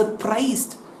fact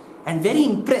surprised and very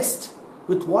impressed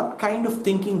with what kind of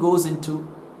thinking goes into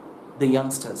the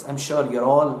youngsters. I'm sure you're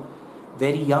all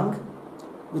very young,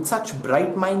 with such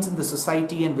bright minds in the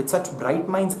society and with such bright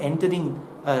minds entering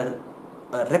a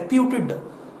reputed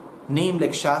name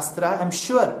like Shastra, I'm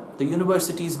sure the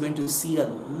university is going to see a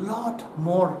lot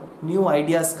more new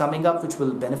ideas coming up which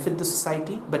will benefit the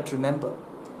society. But remember,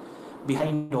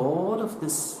 behind all of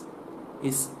this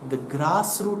is the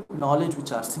grassroots knowledge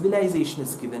which our civilization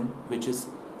is given, which is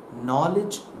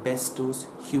knowledge bestows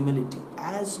humility.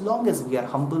 As long as we are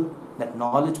humble, that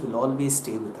knowledge will always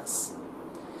stay with us.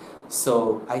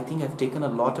 So I think I've taken a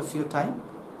lot of your time.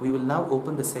 We will now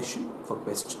open the session for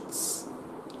questions.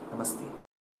 Namaste.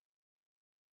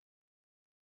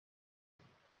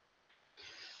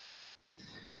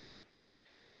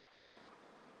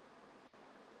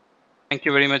 Thank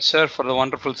you very much, sir, for the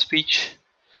wonderful speech.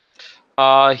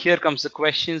 Here comes the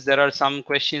questions. There are some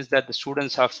questions that the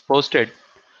students have posted.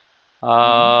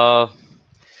 When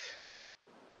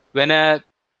a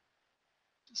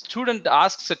student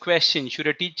asks a question, should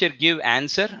a teacher give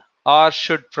answer or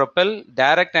should propel,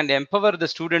 direct, and empower the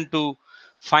student to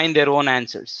find their own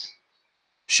answers?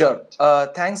 Sure.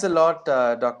 Thanks a lot,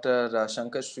 Dr.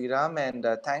 Shankar Sriram, and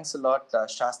thanks a lot,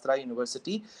 Shastra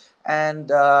University. And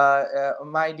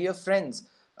my dear friends,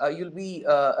 you'll be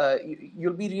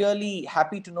really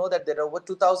happy to know that there are over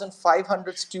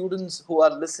 2,500 students who are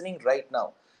listening right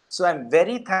now. So I'm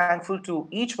very thankful to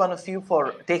each one of you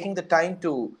for taking the time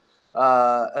to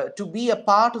be a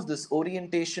part of this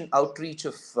orientation outreach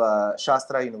of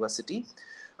Shastra University.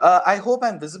 I hope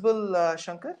I'm visible,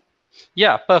 Shankar.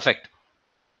 Yeah, perfect.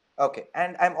 Okay,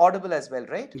 and I'm audible as well,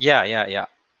 right? Yeah.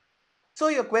 So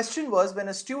your question was, when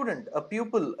a student, a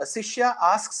pupil, a Sishya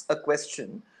asks a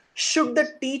question, should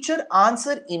the teacher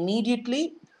answer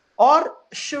immediately, or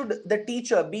should the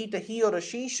teacher, be it a he or a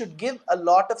she, should give a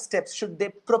lot of steps? Should they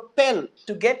propel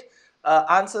to get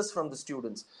answers from the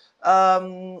students?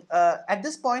 At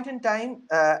this point in time,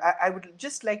 I would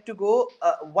just like to go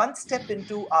one step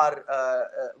into our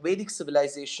Vedic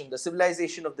civilization, the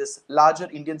civilization of this larger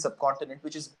Indian subcontinent,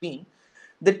 which has been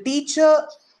the teacher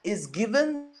is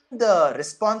given the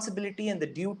responsibility and the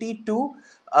duty to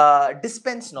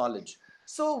dispense knowledge.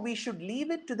 So we should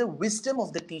leave it to the wisdom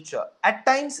of the teacher. At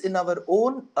times in our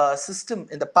own system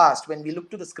in the past, when we look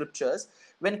to the scriptures,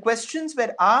 when questions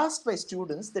were asked by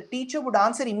students, the teacher would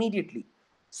answer immediately.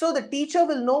 So the teacher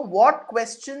will know what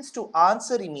questions to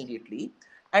answer immediately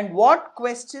and what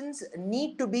questions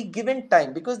need to be given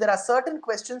time, because there are certain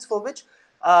questions for which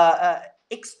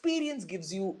experience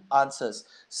gives you answers.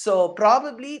 So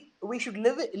probably we should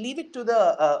leave it to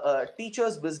the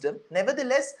teacher's wisdom.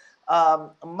 Nevertheless,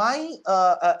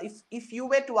 if you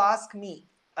were to ask me,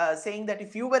 saying that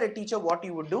if you were a teacher, what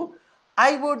you would do,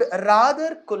 I would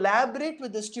rather collaborate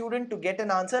with the student to get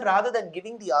an answer rather than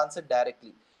giving the answer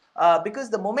directly. Because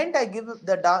the moment I give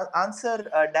the answer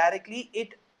directly,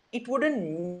 it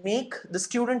wouldn't make the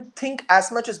student think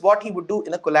as much as what he would do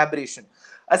in a collaboration.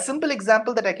 A simple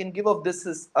example that I can give of this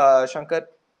is, Shankar,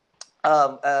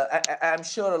 I'm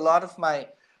sure a lot of my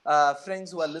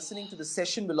friends who are listening to the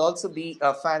session will also be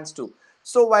fans too.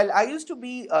 So while I used to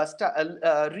be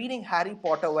reading Harry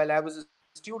Potter while I was a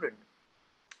student,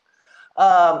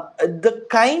 the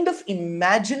kind of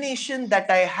imagination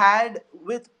that I had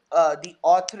with the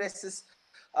authoress's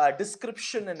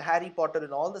description in Harry Potter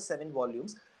in all the 7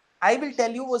 volumes, I will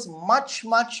tell you, was much,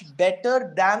 much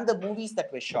better than the movies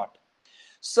that were shot.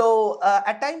 So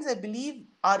at times I believe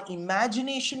our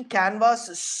imagination canvas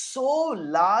is so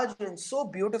large and so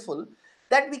beautiful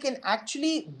that we can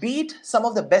actually beat some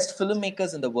of the best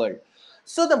filmmakers in the world.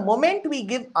 So the moment we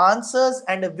give answers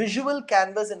and a visual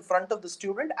canvas in front of the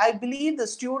student, I believe the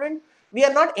student, we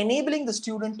are not enabling the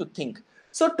student to think.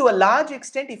 So to a large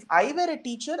extent, if I were a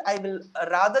teacher, I will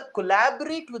rather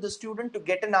collaborate with the student to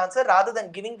get an answer rather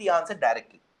than giving the answer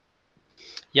directly.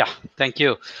 Yeah, thank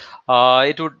you.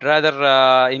 It would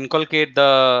rather inculcate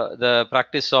the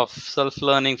practice of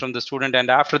self-learning from the student, and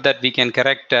after that we can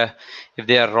correct if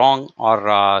they are wrong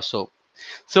or so.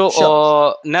 So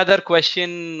Sure. another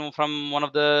question from one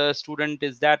of the student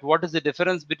is that what is the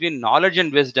difference between knowledge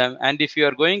and wisdom? And if you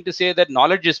are going to say that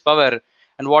knowledge is power,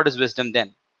 and what is wisdom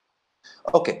then?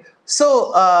 Okay,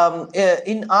 so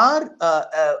in our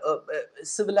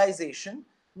civilization,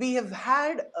 we have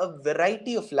had a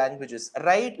variety of languages,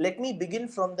 right? Let me begin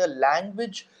from the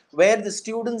language where the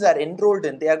students are enrolled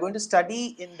in. They are going to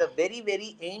study in the very,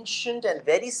 very ancient and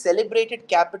very celebrated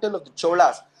capital of the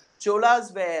Cholas.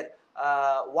 Cholas were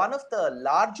one of the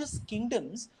largest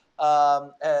kingdoms, a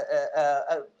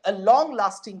long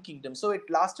lasting kingdom. So it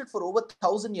lasted for over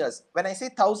 1,000 years. When I say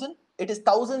 1,000, it is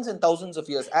thousands and thousands of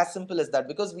years, as simple as that,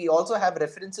 because we also have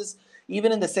references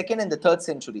even in the second and the third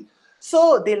century.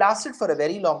 So they lasted for a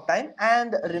very long time.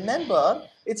 And remember,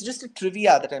 it's just a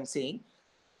trivia that I'm saying.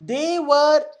 They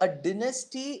were a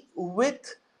dynasty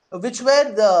with which were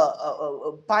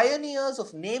the pioneers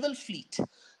of naval fleet.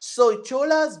 So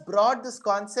Cholas brought this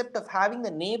concept of having the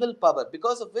naval power,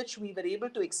 because of which we were able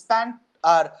to expand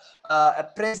our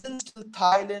presence till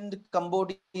Thailand,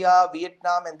 Cambodia,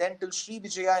 Vietnam, and then till Sri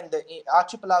Vijaya in the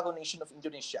archipelago nation of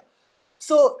Indonesia.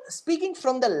 So, speaking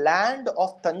from the land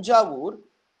of Tanjavur,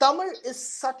 Tamil is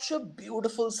such a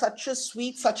beautiful, such a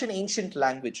sweet, such an ancient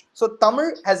language. So,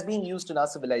 Tamil has been used in our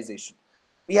civilization.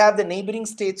 We have the neighboring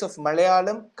states of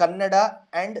Malayalam, Kannada,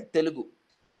 and Telugu.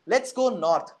 Let's go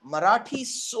north. Marathi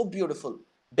is so beautiful.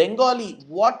 Bengali,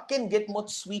 what can get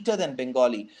much sweeter than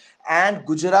Bengali? And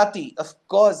Gujarati, of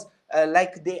course,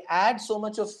 like they add so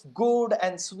much of good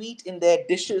and sweet in their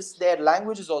dishes. Their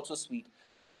language is also sweet.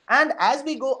 And as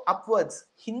we go upwards,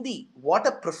 Hindi, what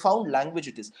a profound language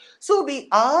it is. So we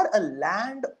are a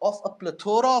land of a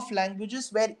plethora of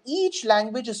languages where each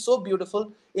language is so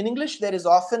beautiful. In English, there is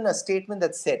often a statement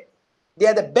that said, they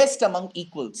are the best among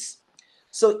equals.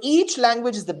 So each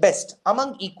language is the best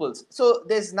among equals. So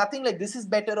there's nothing like this is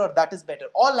better or that is better.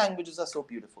 All languages are so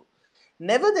beautiful.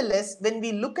 Nevertheless, when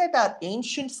we look at our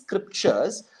ancient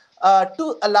scriptures,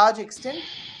 to a large extent,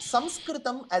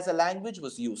 Sanskritam as a language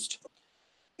was used.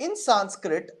 In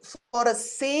Sanskrit, for a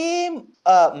same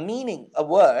meaning, a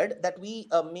word that we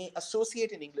may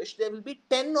associate in English, there will be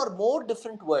 10 or more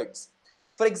different words.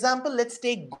 For example, let's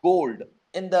take gold.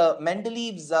 In the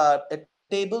Mendeleev's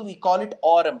table, we call it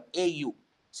aurum, AU.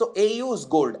 So AU is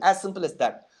gold, as simple as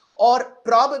that. Or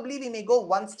probably we may go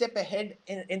one step ahead.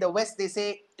 In the West,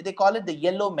 they call it the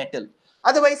yellow metal.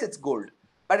 Otherwise, it's gold.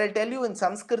 But I'll tell you in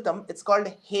Sanskritam, it's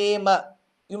called Hema.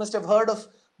 You must have heard of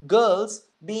girls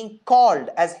being called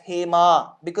as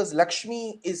Hema because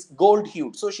Lakshmi is gold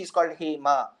hued. So she's called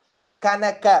Hema.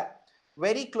 Kanaka,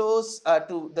 very close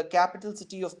to the capital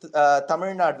city of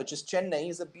Tamil Nadu, which is Chennai,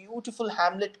 is a beautiful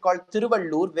hamlet called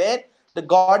Tiruvallur, where the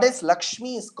goddess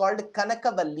Lakshmi is called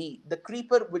Kanakavalli, the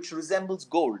creeper which resembles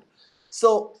gold.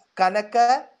 So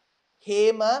Kanaka,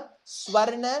 Hema,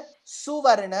 Swarna,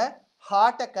 Suvarna,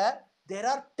 Hataka, there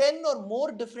are 10 or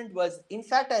more different words. In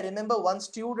fact, I remember one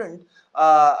student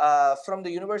from the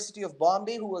University of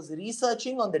Bombay who was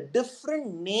researching on the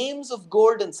different names of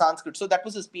gold in Sanskrit. So that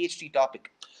was his PhD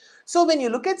topic. So when you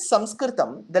look at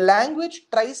Sanskritam, the language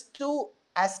tries to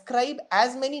ascribe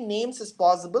as many names as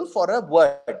possible for a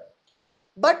word.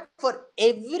 But for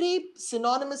every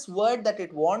synonymous word that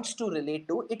it wants to relate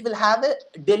to, it will have a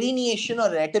delineation or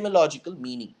an etymological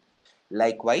meaning.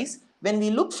 Likewise, when we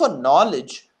look for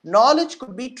knowledge, knowledge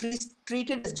could be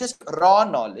treated as just raw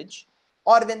knowledge,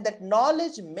 or when that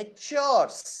knowledge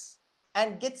matures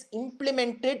and gets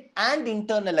implemented and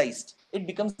internalized, it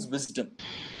becomes wisdom.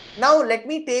 Now, let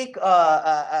me take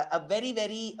a very,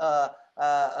 very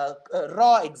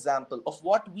raw example of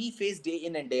what we face day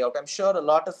in and day out. I'm sure a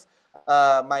lot of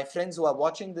my friends who are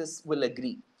watching this will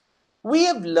agree. We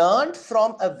have learned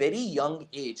from a very young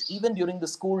age, even during the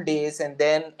school days and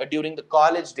then during the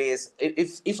college days.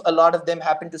 If a lot of them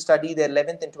happen to study their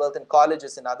 11th and 12th in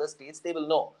colleges in other states, they will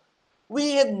know.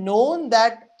 We have known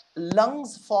that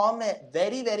lungs form a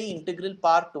very, very integral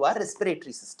part to our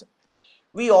respiratory system.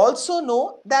 We also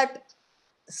know that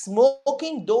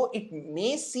smoking, though it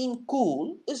may seem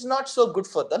cool, is not so good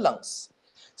for the lungs.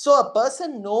 So a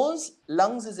person knows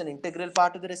lungs is an integral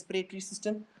part of the respiratory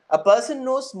system. A person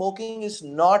knows smoking is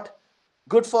not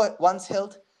good for one's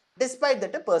health, despite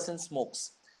that a person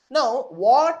smokes. Now,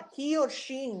 what he or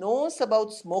she knows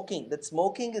about smoking, that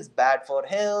smoking is bad for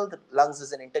health, lungs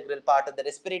is an integral part of the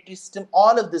respiratory system,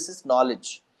 all of this is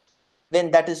knowledge.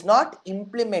 When that is not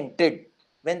implemented,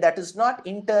 when that is not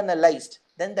internalized,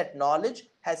 then that knowledge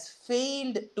has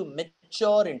failed to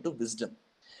mature into wisdom.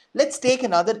 Let's take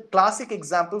another classic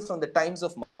example from the times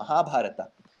of Mahabharata.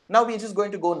 Now we are just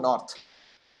going to go north.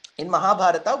 In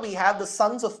Mahabharata, we have the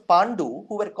sons of Pandu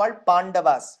who were called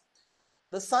Pandavas.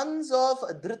 The sons of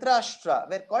Dhritarashtra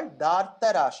were called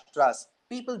Dhartarashtras.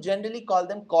 People generally call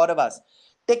them Kauravas.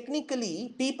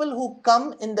 Technically, people who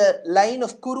come in the line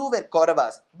of Kuru were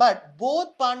Kauravas, but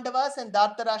both Pandavas and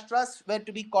Dhartarashtras were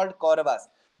to be called Kauravas.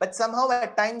 But somehow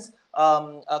at times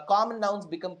common nouns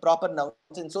become proper nouns,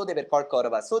 and so they were called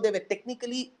Kauravas. So they were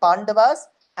technically Pandavas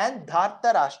and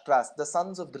Dhartarashtras, the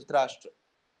sons of Dhritarashtra.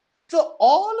 So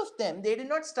all of them, they did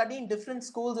not study in different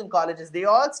schools and colleges. They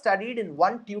all studied in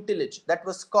one tutelage that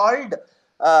was called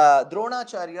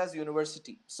Dronacharya's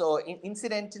University. So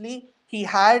incidentally, he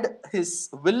had his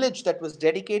village that was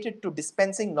dedicated to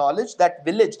dispensing knowledge. That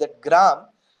village, that gram,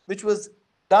 which was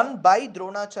done by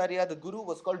Dronacharya, the guru,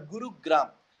 was called Guru Gram.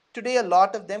 Today, a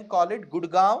lot of them call it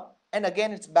Gurgaon And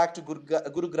again, it's back to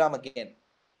Gurugram again.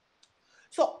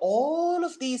 So all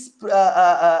of these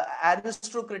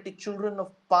aristocratic children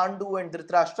of Pandu and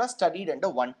Dhritarashtra studied under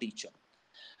one teacher.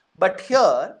 But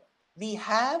here we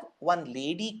have one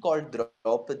lady called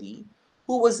Draupadi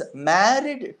who was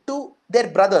married to their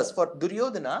brothers. For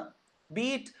Duryodhana,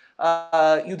 be it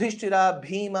Yudhishthira,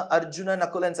 Bhima, Arjuna,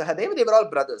 Nakula, and Sahadeva, they were all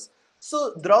brothers.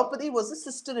 So Draupadi was a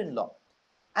sister-in-law,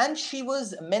 and she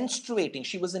was menstruating.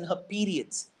 She was in her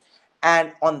periods.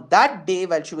 And on that day,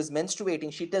 while she was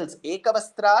menstruating, she tells,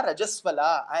 Ekavastra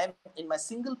Rajaswala, I am in my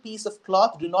single piece of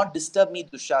cloth, do not disturb me,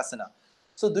 Dushasana.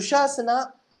 So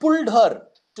Dushasana pulled her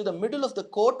to the middle of the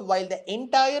court while the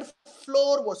entire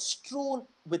floor was strewn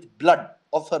with blood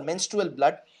of her menstrual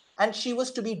blood, and she was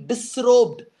to be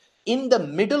disrobed in the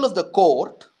middle of the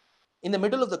court,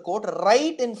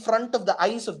 right in front of the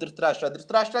eyes of Dhritarashtra.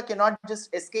 Dhritarashtra cannot just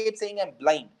escape saying, I'm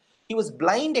blind. He was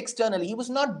blind externally, he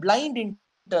was not blind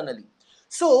internally.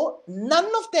 So none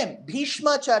of them,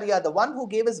 Bhishmacharya, the one who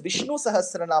gave us Vishnu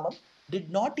Sahasranamam, did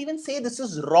not even say this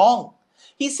is wrong.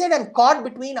 He said, I'm caught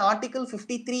between Article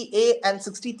 53A and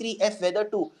 63F whether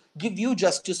to give you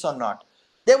justice or not.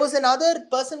 There was another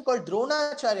person called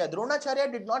Dronacharya.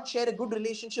 Dronacharya did not share a good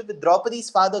relationship with Draupadi's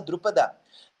father, Drupada.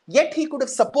 Yet he could have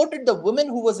supported the woman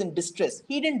who was in distress.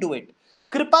 He didn't do it.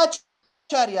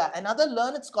 Kripacharya, another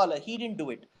learned scholar, he didn't do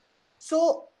it.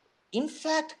 So, in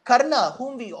fact, Karna,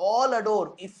 whom we all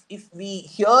adore, if we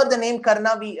hear the name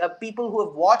Karna, people who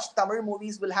have watched Tamil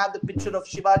movies will have the picture of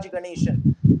Shivaji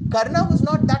Ganeshan. Karna was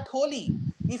not that holy.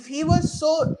 If he was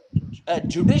so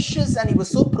judicious and he was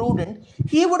so prudent,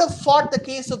 he would have fought the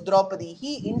case of Draupadi.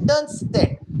 He in turn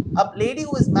said, a lady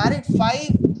who has married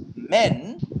 5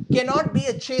 men cannot be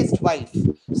a chaste wife.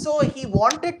 So he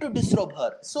wanted to disrobe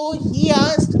her. So he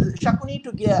asked Shakuni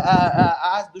to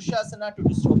ask Dushasana to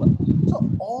disrobe her. So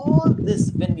all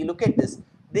this, when we look at this,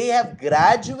 they have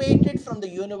graduated from the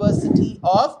University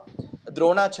of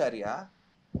Dronacharya.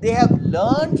 They have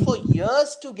learned for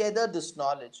years together this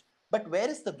knowledge. But where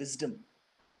is the wisdom?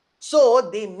 So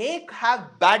they may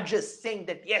have badges saying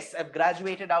that, yes, I've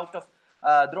graduated out of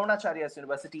Dronacharya's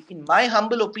university. In my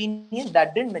humble opinion,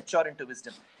 that didn't mature into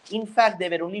wisdom. In fact,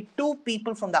 there were only 2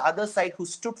 people from the other side who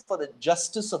stood for the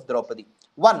justice of Draupadi.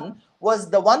 One was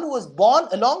the one who was born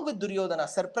along with Duryodhana,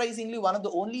 surprisingly, one of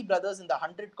the only brothers in the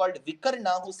 100 called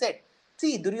Vikarna, who said,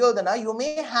 see, Duryodhana, you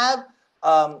may have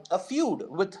a feud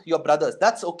with your brothers.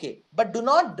 That's okay. But do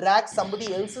not drag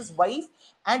somebody else's wife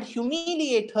and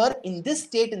humiliate her in this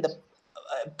state in the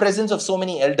presence of so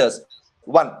many elders.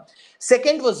 One.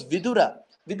 Second was Vidura.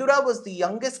 Vidura was the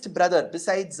youngest brother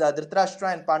besides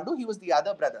Dhritarashtra and Pandu. He was the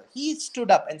other brother. He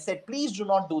stood up and said, please do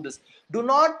not do this. Do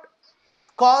not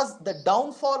cause the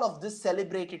downfall of this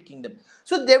celebrated kingdom.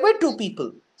 So there were 2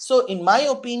 people. So in my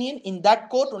opinion, in that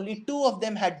court, only 2 of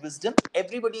them had wisdom.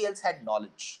 Everybody else had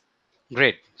knowledge.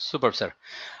 Great, super, sir.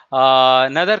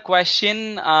 Another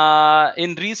question.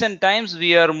 In recent times,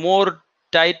 we are more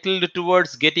titled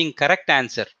towards getting correct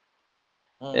answer.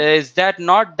 Is that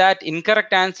not that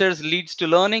incorrect answers leads to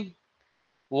learning?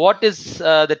 What is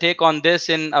the take on this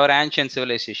in our ancient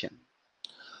civilization?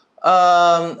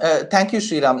 Thank you,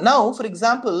 Sriram. Now, for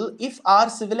example, if our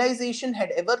civilization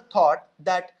had ever thought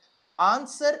that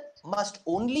answer must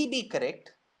only be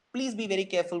correct, please be very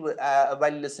careful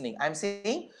while listening. I'm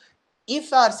saying,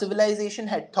 if our civilization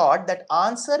had thought that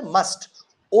answer must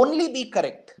only be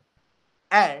correct,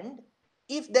 and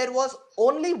if there was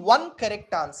only one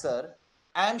correct answer,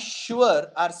 I'm sure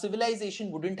our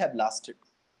civilization wouldn't have lasted.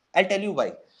 I'll tell you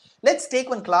why. Let's take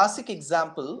one classic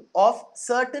example of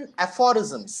certain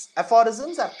aphorisms.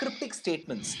 Aphorisms are cryptic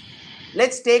statements.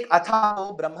 Let's take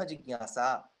Athato Brahma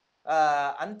Jignasa,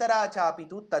 Antara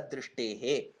Chapitu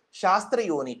Tadrishte, Shastra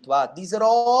Yonitva. These are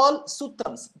all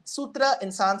sutrams. Sutra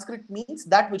in Sanskrit means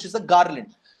that which is a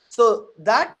garland. So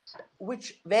that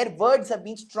which where words have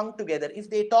been strung together, if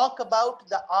they talk about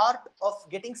the art of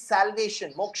getting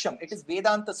salvation, moksham, it is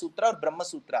Vedanta Sutra or Brahma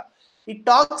Sutra.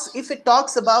 If it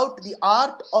talks about the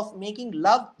art of making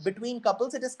love between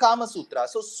couples, it is Kama Sutra.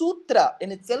 So Sutra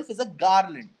in itself is a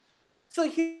garland. So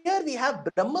here we have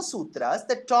Brahma Sutras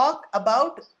that talk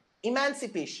about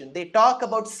emancipation, they talk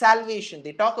about salvation,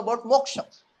 they talk about moksha.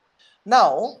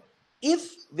 Now,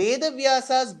 if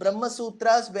Veda-vyasa's Brahma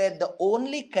Sutras were the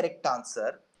only correct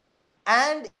answer,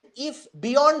 and if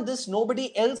beyond this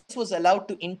nobody else was allowed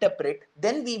to interpret,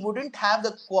 then we wouldn't have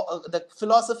the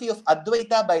philosophy of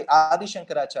Advaita by Adi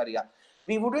Shankaracharya.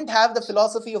 We wouldn't have the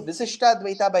philosophy of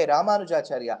Visishtadvaita by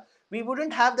Ramanujacharya. We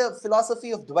wouldn't have the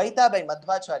philosophy of Dvaita by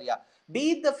Madhvacharya.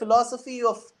 Be it the philosophy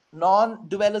of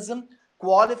non-dualism,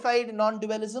 qualified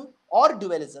non-dualism, or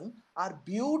dualism, are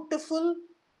beautiful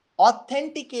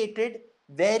authenticated,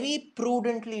 very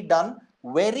prudently done,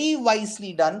 very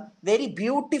wisely done, very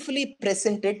beautifully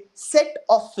presented set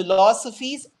of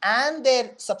philosophies and their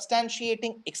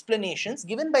substantiating explanations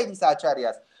given by these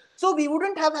acharyas. So we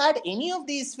wouldn't have had any of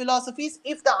these philosophies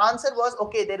if the answer was,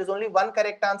 okay, there is only one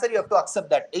correct answer, you have to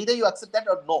accept that. Either you accept that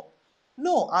or no.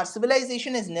 No, our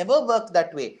civilization has never worked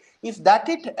that way. If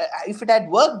it had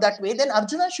worked that way, then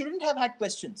Arjuna shouldn't have had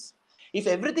questions. If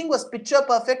everything was picture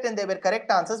perfect and there were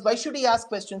correct answers, why should he ask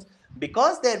questions?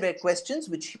 Because there were questions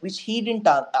which he didn't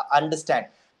understand.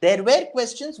 There were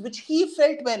questions which he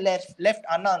felt were left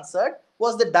unanswered,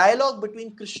 was the dialogue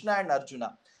between Krishna and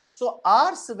Arjuna. So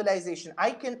our civilization,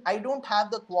 I don't have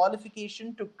the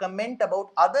qualification to comment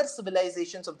about other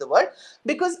civilizations of the world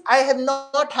because I have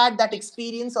not had that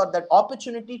experience or that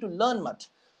opportunity to learn much.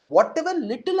 Whatever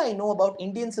little I know about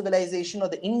Indian civilization or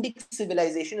the Indic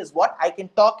civilization is what I can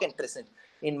talk and present.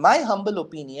 In my humble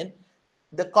opinion,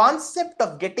 the concept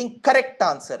of getting correct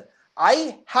answer,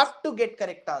 I have to get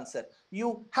correct answer,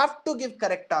 you have to give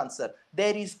correct answer,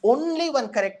 there is only one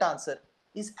correct answer,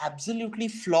 is absolutely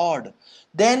flawed.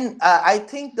 Then I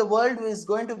think the world is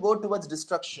going to go towards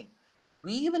destruction.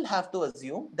 We will have to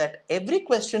assume that every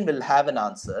question will have an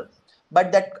answer,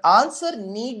 but that answer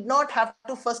need not have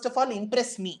to first of all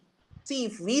impress me. See,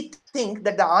 if we think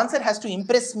that the answer has to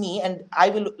impress me and I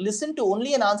will listen to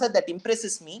only an answer that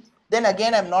impresses me, then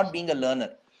again I'm not being a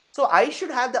learner. So I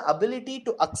should have the ability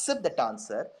to accept that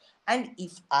answer, and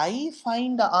if I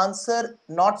find the answer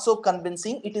not so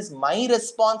convincing, it is my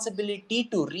responsibility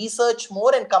to research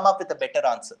more and come up with a better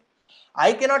answer.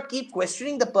 I cannot keep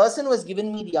questioning the person who has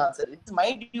given me the answer. It is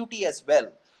my duty as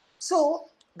well. So,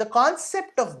 the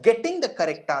concept of getting the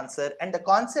correct answer and the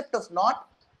concept of not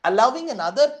allowing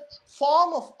another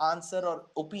form of answer or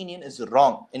opinion is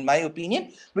wrong, in my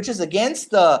opinion, which is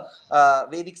against the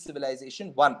Vedic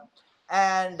civilization, one.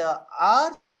 And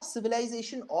our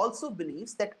civilization also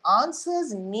believes that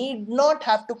answers need not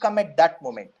have to come at that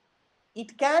moment,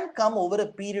 it can come over a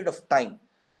period of time.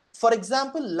 For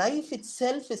example, life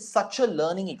itself is such a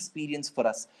learning experience for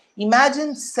us.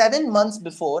 Imagine 7 months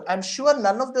before, I'm sure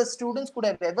none of the students could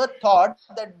have ever thought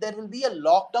that there will be a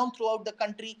lockdown throughout the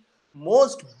country.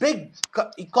 Most big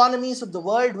economies of the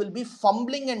world will be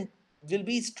fumbling and will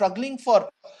be struggling for.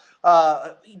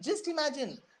 Just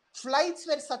imagine, flights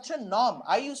were such a norm.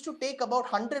 I used to take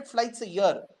about 100 flights a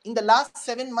year. In the last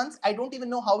 7 months, I don't even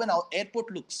know how an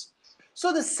airport looks.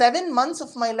 So the 7 months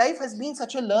of my life has been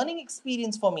such a learning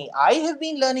experience for me. I have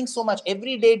been learning so much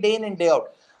every day, day in and day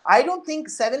out. I don't think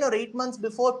 7 or 8 months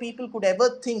before people could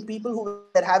ever think, people who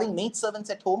were having maid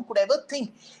servants at home could ever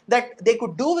think that they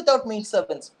could do without maid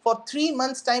servants. For 3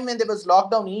 months' time when there was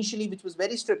lockdown initially, which was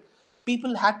very strict,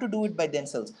 people had to do it by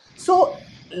themselves. So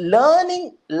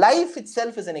learning life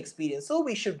itself is an experience. So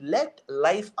we should let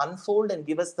life unfold and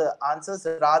give us the answers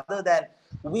rather than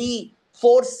we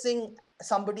forcing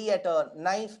somebody at a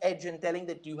knife edge and telling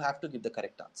that you have to give the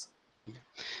correct answer.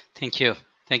 Thank you.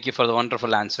 Thank you for the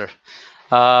wonderful answer.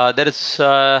 There is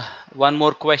one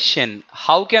more question.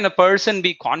 How can a person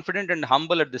be confident and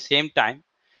humble at the same time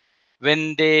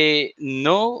when they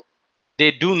know they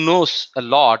do know a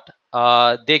lot?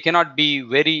 They cannot be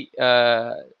very,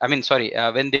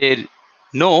 when they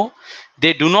know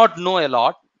they do not know a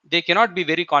lot, they cannot be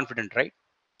very confident, right?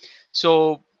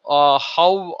 So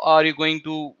how are you going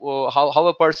to how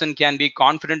a person can be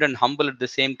confident and humble at the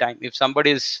same time? If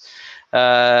somebody is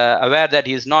aware that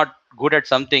he is not good at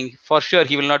something, for sure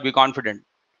he will not be confident.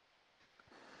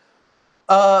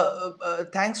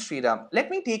 Thanks, Sriram. Let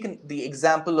me take the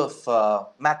example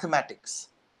of mathematics.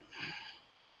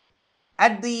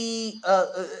 At the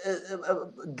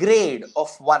grade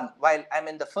of 1, while I'm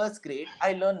in the first grade,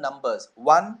 I learn numbers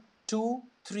 1, 2,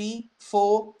 3,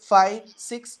 4, 5,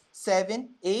 6, 7,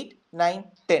 8, 9,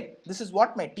 10. This is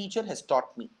what my teacher has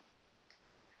taught me.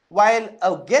 While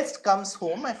a guest comes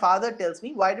home, my father tells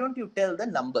me, why don't you tell the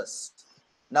numbers?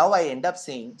 Now I end up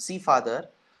saying, see, father,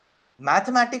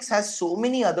 mathematics has so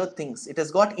many other things. It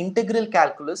has got integral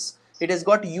calculus, it has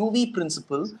got UV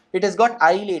principle, it has got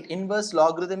ILATE, inverse,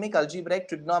 logarithmic, algebraic,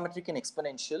 trigonometric, and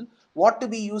exponential, what to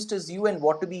be used as U and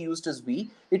what to be used as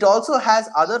V. It also has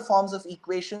other forms of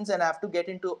equations, and I have to get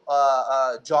into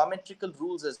geometrical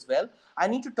rules as well. I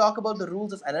need to talk about the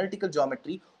rules of analytical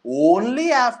geometry.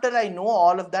 Only after I know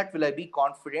all of that will I be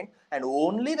confident, and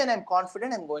only when I'm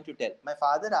confident I'm going to tell. My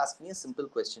father asked me a simple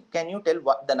question. Can you tell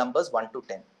what the numbers 1 to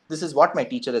 10? This is what my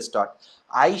teacher has taught.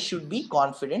 I should be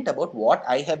confident about what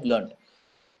I have learned.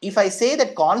 If I say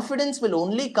that confidence will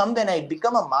only come when I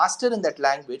become a master in that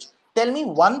language, tell me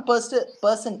one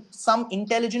person, some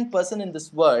intelligent person in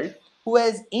this world who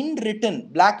has in written,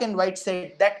 black and white,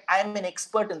 said that I am an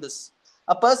expert in this.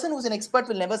 A person who's an expert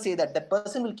will never say that. That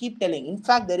person will keep telling. In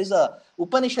fact, there is a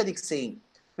Upanishadic saying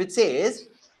which says,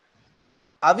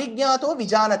 Avijnato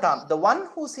Vijanatam. The one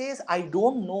who says, I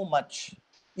don't know much,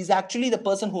 is actually the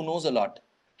person who knows a lot.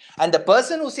 And the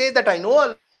person who says that I know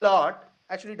a lot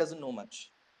actually doesn't know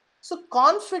much. So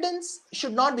confidence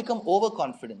should not become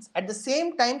overconfidence. At the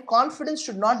same time, confidence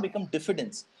should not become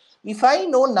diffidence. If I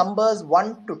know numbers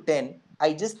 1 to 10,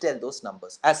 I just tell those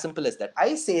numbers. As simple as that.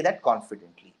 I say that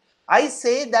confidently. I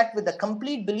say that with the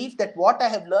complete belief that what I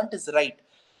have learned is right.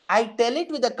 I tell it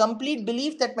with a complete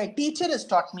belief that my teacher has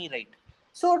taught me right.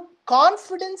 So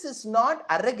confidence is not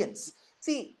arrogance.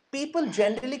 See, people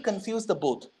generally confuse the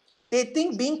both. They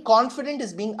think being confident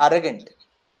is being arrogant.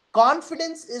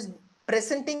 Confidence is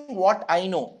presenting what I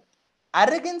know.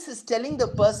 Arrogance is telling the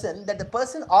person that the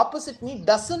person opposite me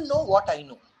doesn't know what I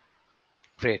know.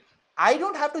 Great. I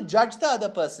don't have to judge the other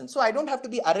person, so I don't have to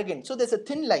be arrogant. So there's a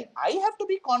thin line. I have to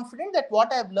be confident that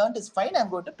what I have learned is fine. I'm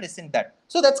going to present that.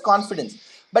 So that's confidence.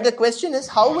 But the question is,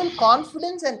 how will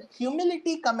confidence and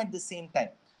humility come at the same time?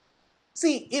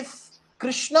 See, if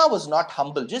Krishna was not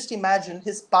humble, just imagine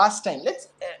his pastime.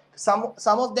 Some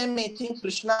of them may think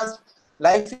Krishna's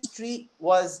life history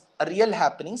was a real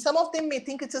happening. Some of them may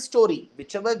think it's a story,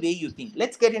 whichever way you think.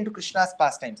 Let's get into Krishna's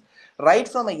pastimes. Right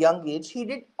from a young age, he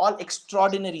did all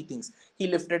extraordinary things. He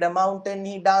lifted a mountain,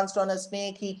 he danced on a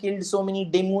snake, he killed so many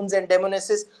demons and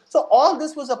demonesses. So all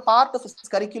this was a part of his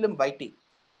curriculum vitae.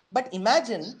 But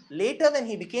imagine later when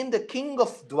he became the king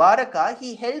of Dwaraka,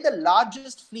 he held the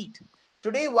largest fleet.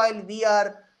 Today, while we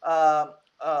are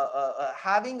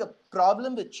having a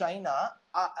problem with China,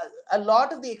 a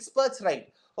lot of the experts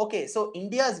write, okay, so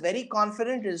India is very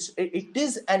confident, it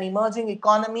is an emerging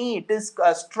economy, it is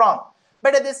strong.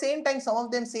 But at the same time, some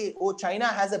of them say, oh, China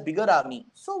has a bigger army.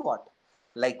 So what?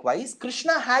 Likewise,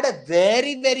 Krishna had a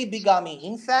very, very big army.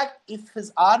 In fact, if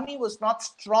his army was not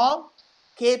strong,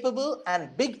 capable,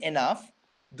 and big enough,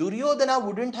 Duryodhana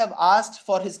wouldn't have asked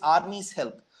for his army's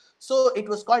help. So it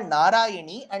was called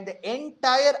Narayani, and the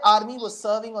entire army was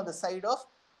serving on the side of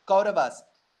Kauravas.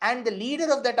 And the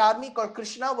leader of that army called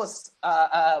Krishna was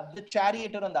the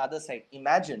charioteer on the other side.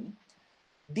 Imagine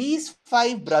these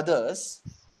five brothers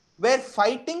were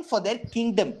fighting for their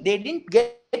kingdom. They didn't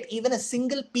get even a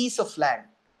single piece of land.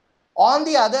 On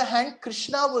the other hand,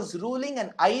 Krishna was ruling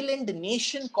an island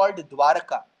nation called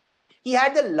Dwaraka. He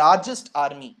had the largest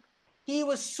army. He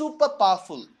was super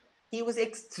powerful. He was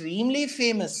extremely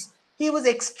famous. He was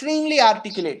extremely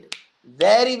articulate.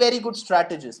 Very, very good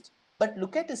strategist. But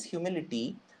look at his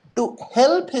humility to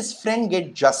help his friend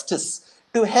get justice,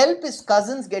 to help his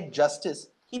cousins get justice.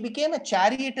 He became a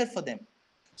charioteer for them.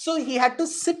 So he had to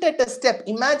sit at a step.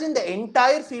 Imagine the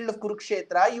entire field of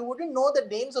Kurukshetra. You wouldn't know the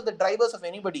names of the drivers of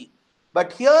anybody.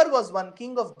 But here was one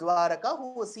king of Dwaraka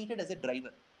who was seated as a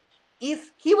driver.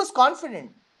 If he was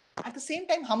confident, at the same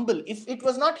time humble, if it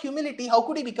was not humility, how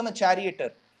could he become a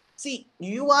charioteer? See,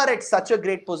 you are at such a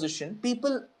great position.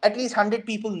 People, at least 100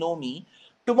 people know me.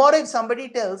 Tomorrow, if somebody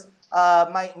tells,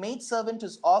 my maid servant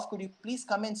is off, could you please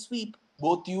come and sweep?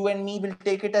 Both you and me will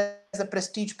take it as a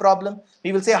prestige problem.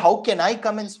 We will say, how can I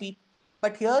come and sweep?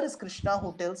 But here is Krishna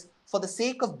who tells, for the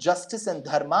sake of justice and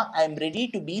dharma, I am ready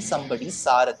to be somebody's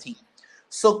sarathi.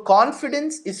 So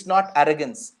confidence is not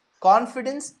arrogance.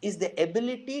 Confidence is the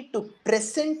ability to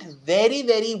present very,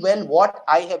 very well what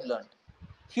I have learned.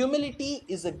 Humility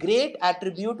is a great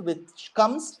attribute which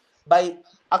comes by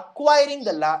acquiring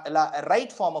the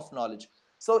right form of knowledge.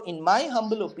 So, in my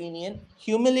humble opinion,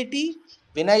 humility,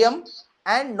 vinayam,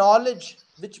 and knowledge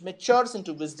which matures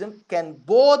into wisdom can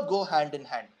both go hand in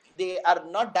hand. They are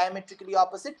not diametrically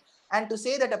opposite. And to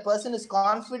say that a person is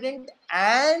confident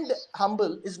and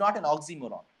humble is not an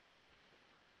oxymoron.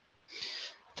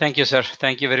 Thank you, sir.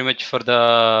 Thank you very much for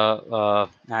the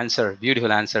answer.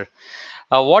 Beautiful answer.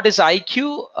 What is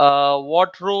IQ?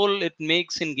 What role it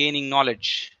makes in gaining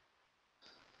knowledge?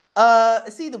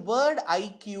 See, the word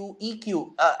IQ,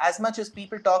 EQ, as much as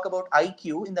people talk about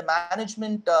IQ, in the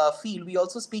management field, we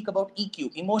also speak about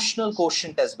EQ, emotional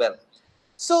quotient as well.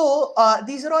 So,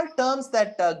 these are all terms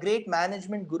that great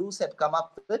management gurus have come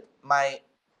up with. My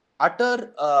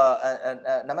utter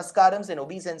namaskarams and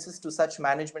obeisances to such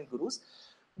management gurus.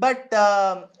 But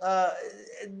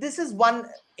this is one,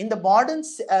 in the modern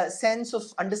sense of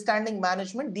understanding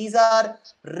management, these are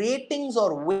ratings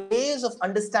or ways of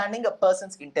understanding a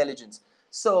person's intelligence.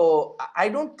 So I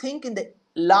don't think in the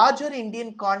larger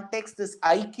Indian context, this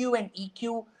IQ and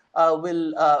EQ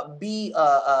will be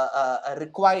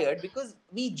required, because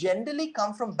we generally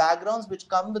come from backgrounds which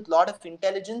come with a lot of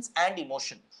intelligence and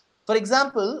emotion. For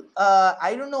example,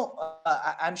 I don't know,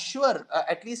 I'm sure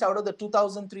at least out of the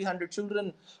 2,300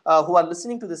 children who are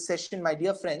listening to this session, my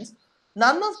dear friends,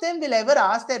 none of them will ever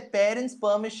ask their parents'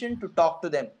 permission to talk to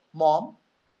them. Mom,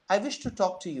 I wish to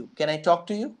talk to you. Can I talk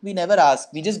to you? We never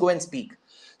ask. We just go and speak.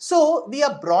 So we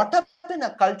are brought up in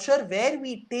a culture where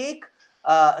we take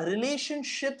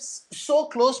relationships so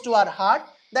close to our heart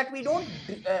that we don't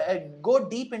go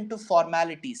deep into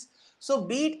formalities. So,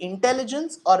 be it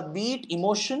intelligence or be it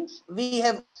emotion, we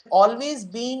have always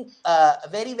been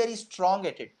very, very strong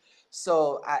at it.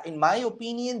 So, in my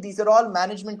opinion, these are all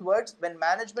management words. When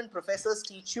management professors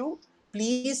teach you,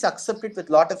 please accept it with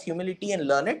a lot of humility and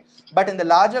learn it. But in the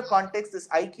larger context, this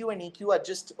IQ and EQ are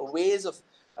just ways of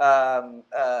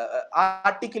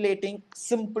articulating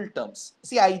simple terms.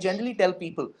 See, I generally tell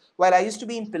people, while I used to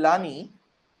be in Pilani,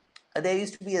 there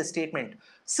used to be a statement: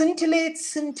 scintillate,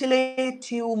 scintillate,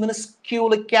 you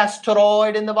minuscule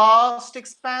asteroid in the vast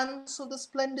expanse of the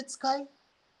splendid sky.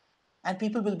 And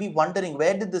people will be wondering,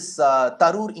 where did this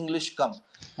Tarur English come?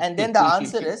 And then the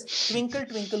answer is twinkle,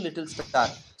 twinkle, little star.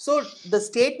 So the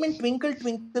statement twinkle,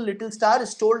 twinkle, little star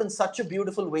is told in such a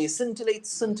beautiful way: scintillate,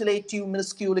 scintillate, you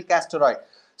minuscule asteroid.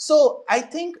 So I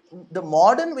think the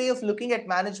modern way of looking at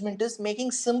management is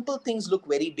making simple things look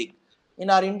very big. In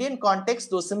our Indian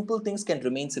context, those simple things can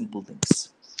remain simple things.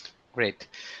 Great.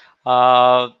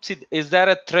 See, is there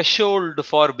a threshold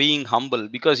for being humble?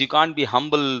 Because you can't be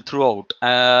humble throughout.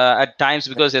 At times,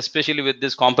 because especially with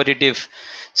this competitive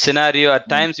scenario, at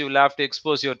times you will have to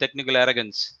expose your technical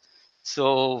arrogance.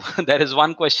 So there is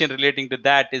one question relating to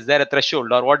that. Is there a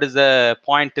threshold, or what is the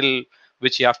point till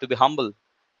which you have to be humble?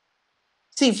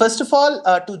 See, first of all,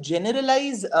 to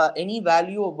generalize any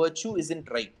value or virtue isn't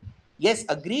right. Yes,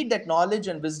 agreed that knowledge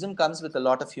and wisdom comes with a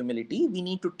lot of humility. We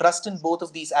need to trust in both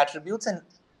of these attributes and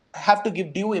have to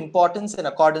give due importance in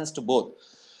accordance to both.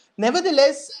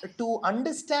 Nevertheless, to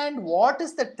understand what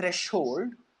is the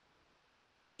threshold,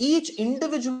 each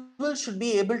individual should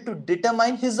be able to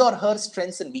determine his or her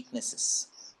strengths and weaknesses.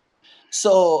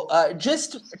 So,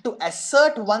 just to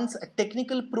assert one's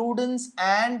technical prudence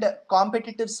and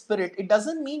competitive spirit, it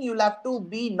doesn't mean you'll have to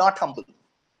be not humble.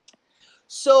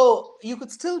 So, you could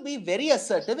still be very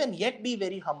assertive and yet be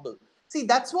very humble. See,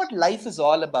 that's what life is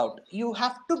all about. You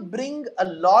have to bring a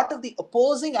lot of the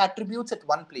opposing attributes at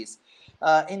one place.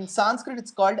 In Sanskrit,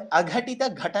 it's called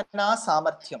aghatita ghatana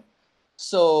samarthyam.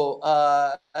 So,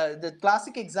 the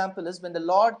classic example is when the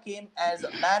Lord came as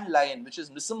a man lion, which is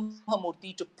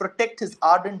Nrisimhamurti, to protect his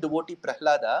ardent devotee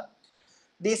Prahlada.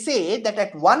 They say that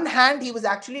at one hand he was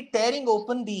actually tearing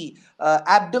open the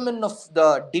abdomen of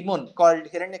the demon called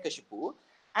Hiranyakashipu,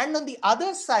 and on the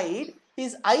other side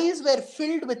his eyes were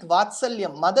filled with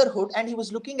vatsalyam, motherhood, and he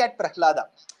was looking at Prahlada.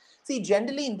 See,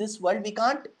 generally in this world we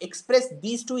can't express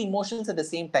these two emotions at the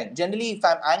same time. Generally, if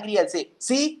I'm angry, I'll say,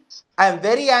 "See, I am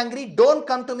very angry. Don't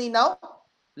come to me now.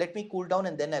 Let me cool down,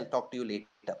 and then I'll talk to you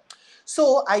later."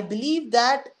 So I believe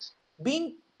that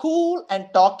being cool and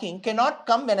talking cannot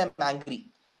come when I'm angry.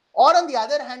 Or on the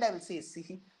other hand, I will say,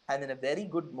 "See, I'm in a very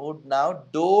good mood now.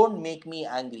 Don't make me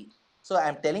angry." So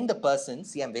I'm telling the person,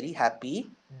 "See, I'm very happy.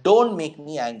 Don't make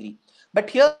me angry." But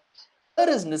here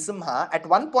is Nisimha. At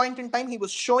one point in time, he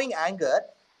was showing anger.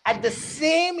 At the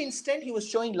same instant, he was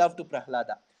showing love to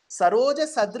Prahlada. Saroja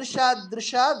sadrisha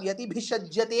drisha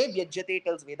vyatibhishajyate vyajyate,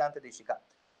 tells Vedanta Deshika.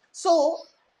 So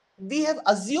we have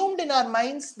assumed in our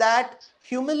minds that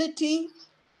humility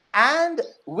and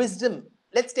wisdom,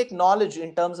 let's take knowledge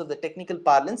in terms of the technical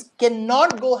parlance,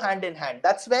 cannot go hand in hand.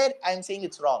 That's where I'm saying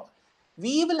it's wrong.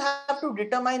 We will have to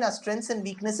determine our strengths and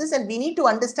weaknesses, and we need to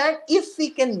understand if we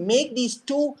can make these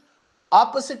two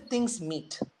opposite things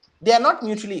meet. They are not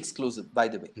mutually exclusive, by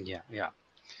the way. Yeah, yeah.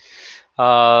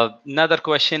 Another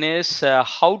question is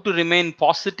how to remain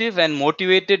positive and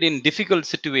motivated in difficult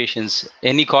situations.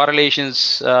 Any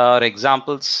correlations or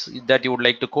examples that you would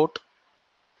like to quote?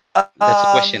 That's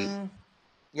a question. Um,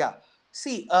 yeah.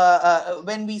 See,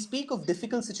 when we speak of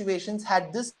difficult situations,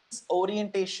 had this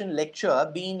orientation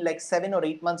lecture been like 7 or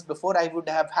 8 months before, I would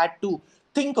have had to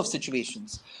think of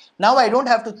situations. Now I don't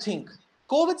have to think.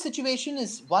 COVID situation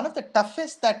is one of the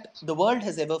toughest that the world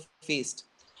has ever faced.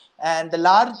 And the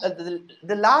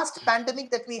last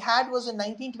pandemic that we had was in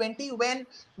 1920, when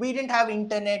we didn't have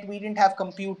internet, we didn't have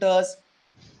computers.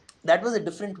 That was a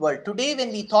different world. Today,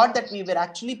 when we thought that we were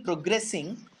actually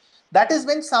progressing, that is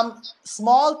when some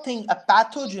small thing, a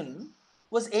pathogen,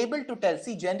 was able to tell.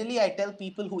 See, generally I tell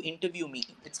people who interview me,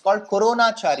 it's called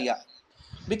corona charya,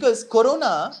 because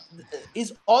corona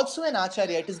is also an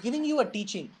acharya. It is giving you a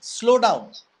teaching: slow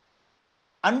down,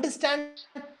 understand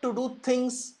to do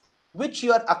things which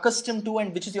you are accustomed to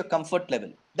and which is your comfort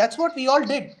level. That's what we all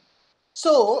did.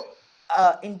 So,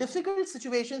 in difficult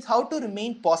situations, how to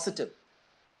remain positive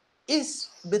is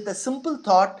with a simple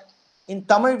thought. In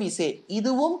Tamil, we say,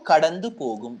 Iduvum kadandu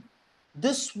pogum.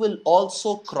 This will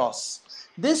also cross.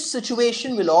 This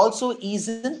situation will also ease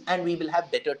in and we will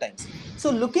have better times. So,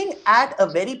 looking at a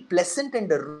very pleasant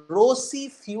and a rosy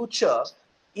future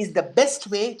is the best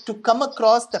way to come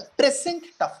across the present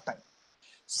tough time.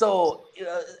 So,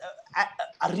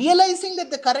 realizing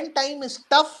that the current time is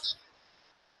tough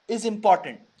is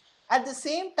important. At the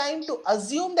same time, to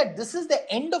assume that this is the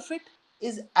end of it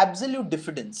is absolute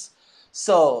diffidence.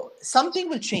 So something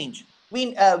will change.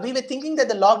 We were thinking that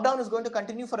the lockdown is going to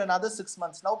continue for another 6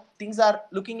 months. Now things are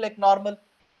looking like normal.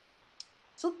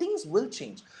 So things will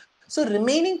change. So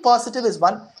remaining positive is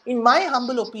one. In my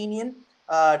humble opinion,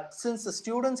 since the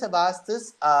students have asked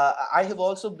this, I have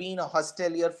also been a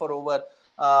hostelier for over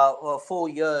 4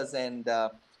 years, and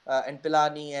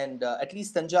Pilani and at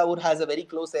least Tanjavur has a very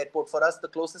close airport. For us, the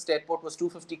closest airport was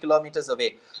 250 kilometers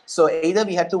away. So either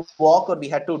we had to walk or we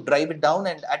had to drive it down,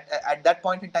 and at that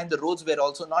point in time, the roads were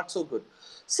also not so good.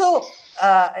 So,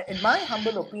 in my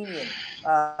humble opinion,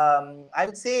 I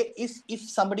would say if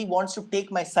somebody wants to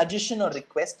take my suggestion or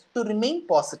request to remain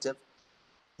positive,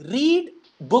 read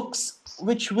books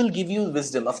which will give you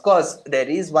wisdom. Of course, there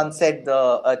is one said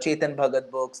the Chetan Bhagat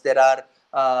books. There are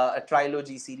a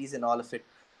trilogy series and all of it.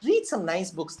 Read some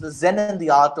nice books, The Zen and the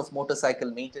Art of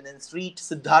Motorcycle Maintenance. Read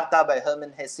Siddhartha by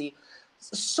Hermann Hesse.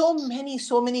 So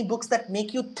many books that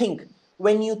make you think.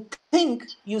 When you think,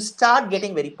 you start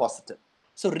getting very positive.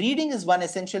 So reading is one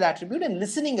essential attribute, and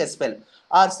listening as well.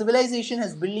 Our civilization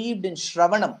has believed in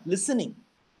Shravanam, listening.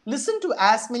 Listen to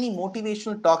as many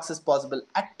motivational talks as possible.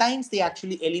 At times, they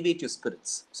actually elevate your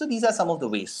spirits. So these are some of the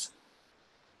ways.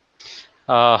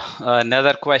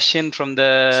 Another question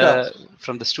Sure.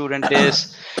 from the student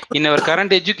is, in our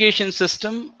current education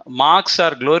system, marks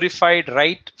are glorified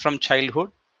right from childhood.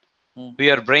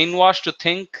 We are brainwashed to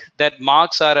think that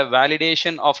marks are a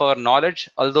validation of our knowledge,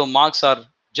 although marks are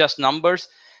just numbers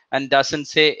and doesn't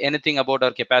say anything about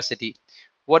our capacity.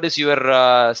 What is your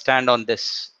stand on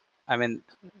this? I mean,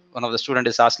 one of the student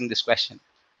is asking this question.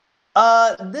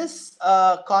 This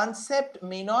concept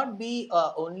may not be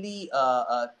only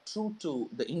true to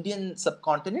the Indian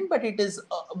subcontinent, but it is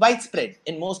widespread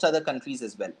in most other countries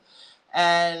as well.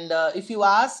 And if you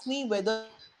ask me whether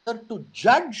to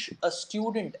judge a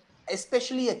student,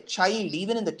 especially a child,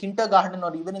 even in the kindergarten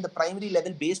or even in the primary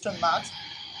level based on marks,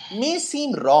 may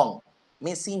seem wrong.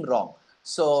 May seem wrong.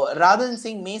 So rather than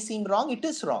saying may seem wrong, it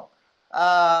is wrong.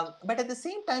 But at the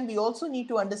same time, we also need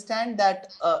to understand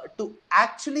that to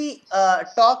actually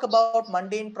talk about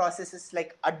mundane processes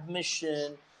like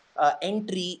admission,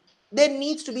 entry, there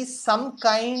needs to be some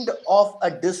kind of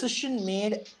a decision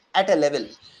made at a level.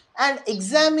 And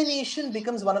examination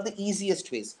becomes one of the easiest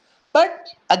ways. But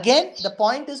again, the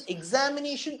point is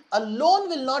examination alone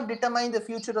will not determine the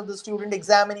future of the student.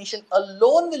 Examination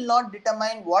alone will not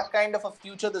determine what kind of a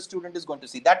future the student is going to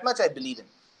see. That much I believe in.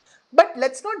 But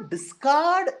let's not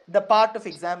discard the part of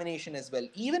examination as well.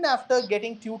 Even after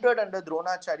getting tutored under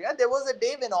Dronacharya, there was a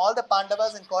day when all the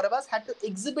Pandavas and Kauravas had to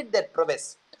exhibit their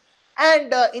prowess.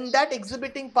 And in that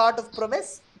exhibiting part of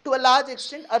prowess, to a large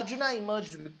extent, Arjuna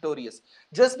emerged victorious.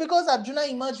 Just because Arjuna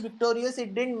emerged victorious,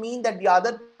 it didn't mean that the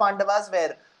other Pandavas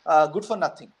were good for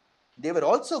nothing. They were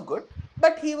also good,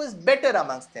 but he was better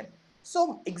amongst them.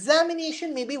 So,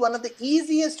 examination may be one of the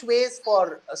easiest ways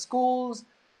for schools,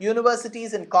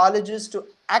 universities, and colleges to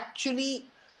actually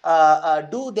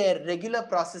do their regular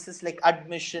processes like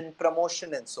admission,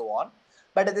 promotion, and so on.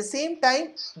 But at the same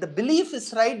time, the belief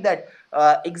is right that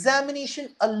examination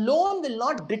alone will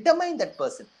not determine that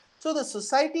person. So the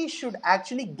society should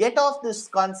actually get off this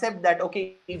concept that,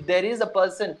 okay, if there is a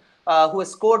person who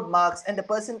has scored marks and the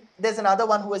person, there's another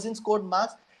one who hasn't scored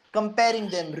marks, comparing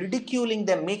them, ridiculing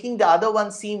them, making the other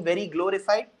one seem very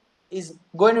glorified is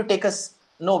going to take us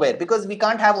nowhere, because we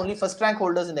can't have only first rank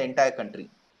holders in the entire country.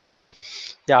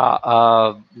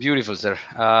 Yeah, beautiful, sir.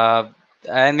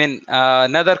 I mean,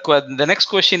 the next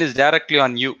question is directly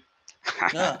on you.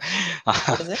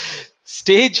 What is it?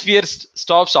 Stage fear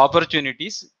stops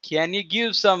opportunities. Can you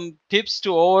give some tips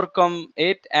to overcome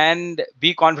it and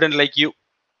be confident like you?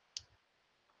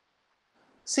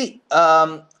 See,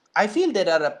 I feel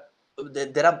there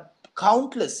are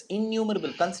countless,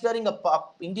 innumerable, considering a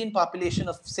Indian population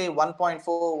of say 1.4,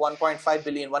 1.5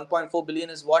 billion. 1.4 billion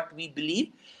is what we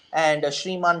believe, and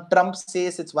Shriman Trump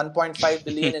says it's 1.5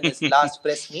 billion in his last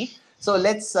press meet. So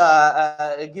let's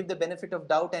give the benefit of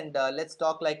doubt, and let's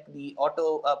talk like the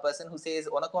auto person who says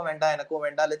 "Onako venda, enako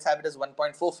venda." Let's have it as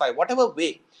 1.45, whatever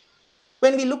way.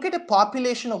 When we look at a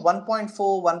population of 1.4,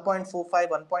 1.45,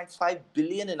 1.5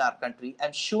 billion in our country,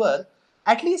 I'm sure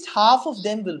at least half of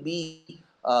them will be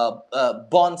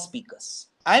born speakers.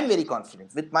 I'm very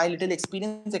confident. With my little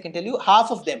experience, I can tell you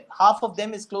half of them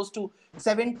is close to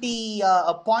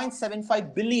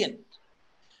 70.75 billion,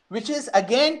 which is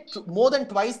again more than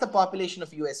twice the population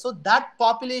of US. So that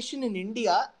population in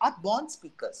India are born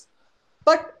speakers.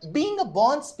 But being a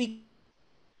born speaker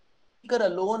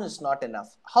alone is not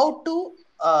enough. How to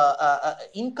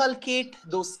inculcate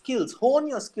those skills, hone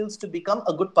your skills to become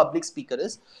a good public speaker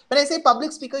is, when I say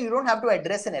public speaker, you don't have to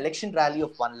address an election rally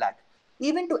of 1 lakh.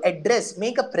 Even to address,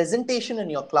 make a presentation in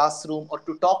your classroom, or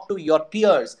to talk to your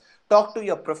peers, talk to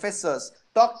your professors,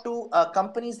 talk to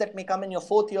companies that may come in your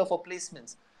fourth year for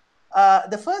placements.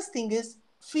 The first thing is,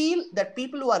 feel that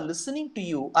people who are listening to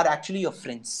you are actually your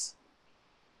friends.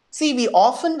 See, we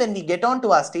often, when we get onto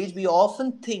our stage, we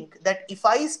often think that if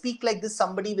I speak like this,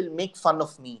 somebody will make fun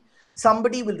of me.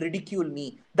 Somebody will ridicule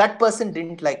me. That person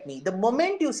didn't like me. The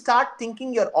moment you start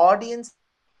thinking your audience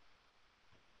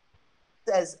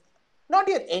as not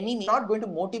your enemy, not going to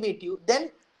motivate you,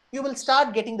 then you will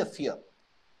start getting the fear.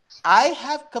 I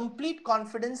have complete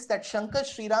confidence that Shankar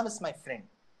Sriram is my friend.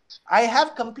 I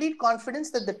have complete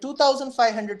confidence that the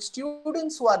 2,500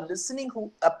 students who are listening, who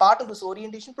are part of this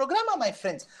orientation program, are my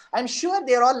friends. I'm sure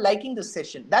they are all liking this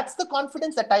session. That's the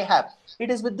confidence that I have. It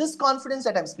is with this confidence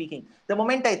that I'm speaking. The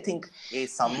moment I think, hey,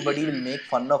 somebody will make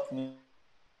fun of me,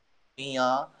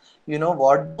 you know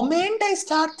what? The moment I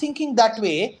start thinking that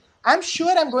way, I'm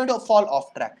sure I'm going to fall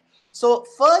off track. So,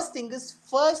 first thing is,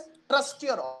 first trust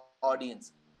your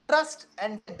audience. Trust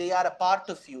and know that they are a part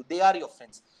of you, they are your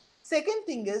friends. Second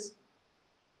thing is,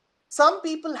 some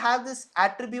people have this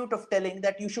attribute of telling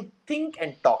that you should think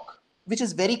and talk, which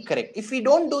is very correct. If we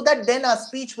don't do that, then our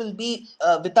speech will be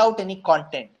without any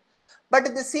content. But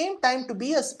at the same time, to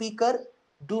be a speaker,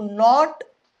 do not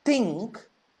think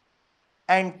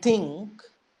and think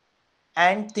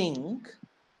and think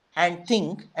and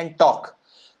think and talk.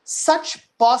 Such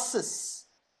pauses,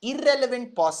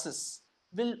 irrelevant pauses,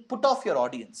 will put off your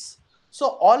audience.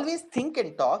 So always think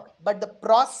and talk, but the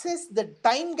process, the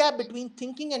time gap between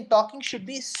thinking and talking should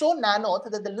be so nano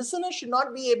that the listener should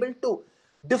not be able to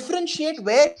differentiate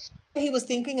where he was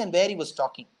thinking and where he was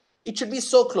talking. It should be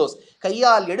so close.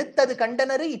 Kaiyal eduthathu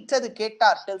kandanaru itthathu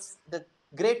kettar, tells the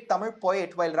great Tamil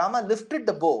poet. While Rama lifted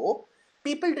the bow,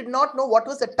 people did not know what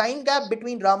was the time gap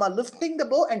between Rama lifting the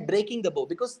bow and breaking the bow,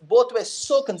 because both were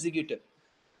so consecutive.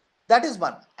 That is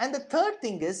one. And the third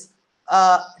thing is,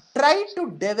 try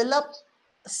to develop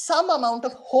some amount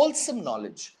of wholesome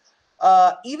knowledge.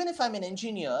 Even if I'm an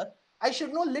engineer, I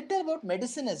should know little about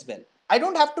medicine as well. I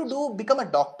don't have to become a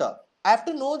doctor. I have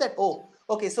to know that, oh,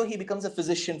 okay, so he becomes a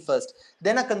physician first,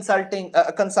 then a consultant.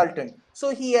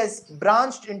 So he has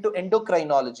branched into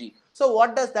endocrinology. So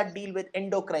what does that deal with?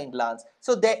 Endocrine glands.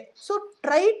 So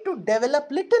try to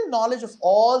develop little knowledge of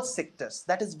all sectors.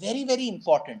 That is very, very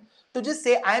important. To just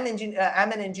say I'm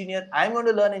an engineer, I'm going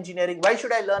to learn engineering, why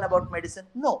should I learn about medicine?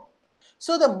 No.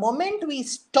 So the moment we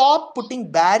start putting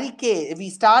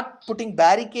barricades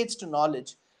to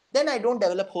knowledge, then I don't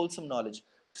develop wholesome knowledge.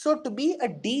 So to be a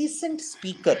decent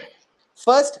speaker,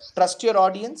 first, trust your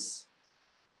audience.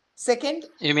 Second,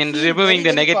 You mean feel removing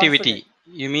very, the very negativity? confident.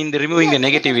 You mean removing Yeah, the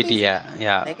negativity? negativity. Yeah,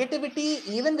 yeah, Negativity,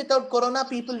 even without corona,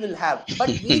 people will have. But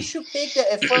we should take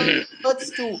the efforts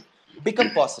to become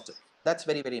positive. That's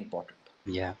very, very important.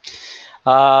 yeah.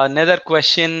 Another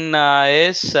question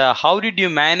is how did you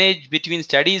manage between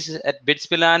studies at BITS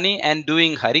Pilani and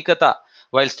doing Harikatha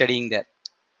while studying there?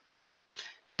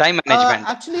 Time management.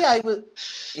 Actually, I will.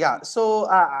 Yeah, so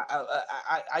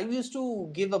I used to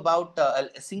give about a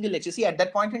single lecture. See, at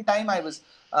that point in time, I was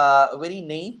very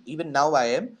naive. Even now, I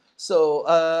am. So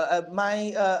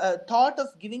my thought of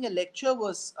giving a lecture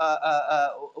was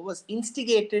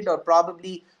instigated, or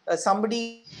probably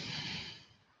somebody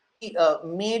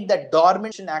made that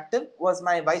dormant active. Was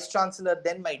my vice chancellor,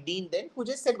 then my dean, then, who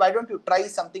just said, "Why don't you try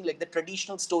something like the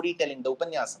traditional storytelling, the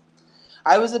upanyasam?"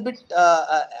 I was a bit,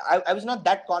 I was not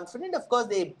that confident. Of course,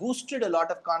 they boosted a lot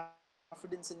of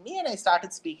confidence in me and I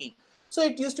started speaking. So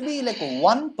it used to be like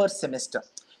one per semester.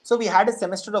 So we had a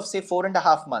semester of, say,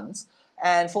 4.5 months.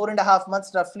 And 4.5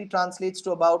 months roughly translates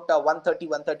to about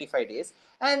 135 days.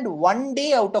 And 1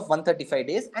 day out of 135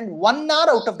 days, and 1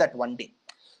 hour out of that 1 day.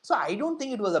 So I don't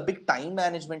think it was a big time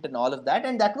management and all of that.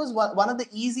 And that was one of the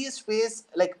easiest ways,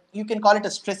 like you can call it a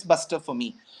stress buster for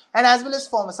me. And as well as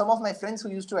for some of my friends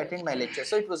who used to attend my lecture.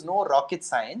 So it was no rocket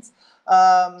science.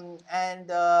 And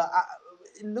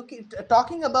look,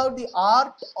 talking about the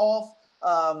art of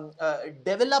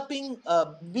developing,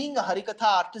 being a Harikatha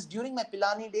artist during my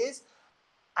Pilani days,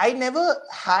 I never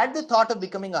had the thought of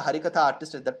becoming a Harikatha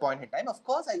artist at that point in time. Of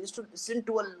course, I used to listen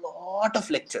to a lot of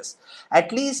lectures.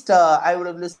 At least I would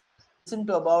have listened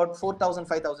to about 4,000,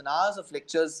 5,000 hours of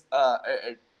lectures.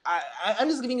 I'm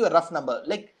just giving you a rough number.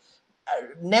 Like,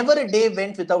 never a day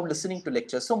went without listening to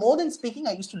lectures. So, more than speaking,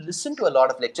 I used to listen to a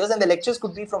lot of lectures, and the lectures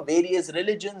could be from various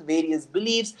religions, various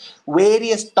beliefs,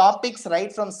 various topics,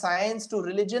 right from science to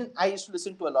religion. I used to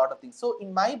listen to a lot of things. So,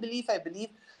 in my belief, I believe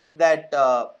that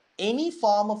any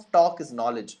form of talk is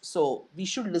knowledge. So, we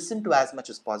should listen to as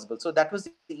much as possible. So, that was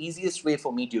the easiest way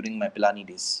for me during my Pilani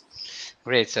days.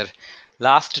 Great, sir.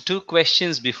 Last two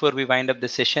questions before we wind up the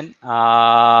session.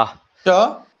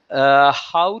 Sure.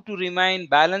 How to remain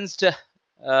balanced in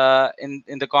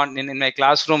my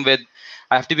classroom with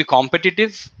I have to be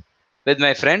competitive with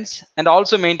my friends and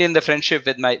also maintain the friendship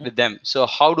with them. So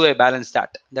how do I balance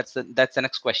that? That's the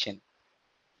next question.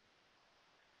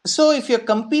 So if you're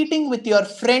competing with your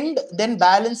friend, then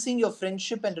balancing your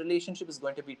friendship and relationship is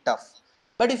going to be tough.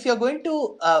 But if you're going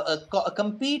to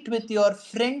compete with your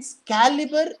friend's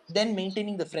caliber, then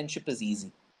maintaining the friendship is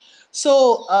easy.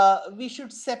 So we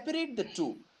should separate the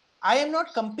two. I am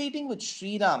not competing with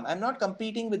Sriram. I'm not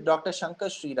competing with Dr. Shankar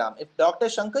Sriram. If Dr.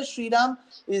 Shankar Sriram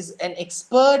is an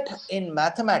expert in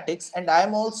mathematics and I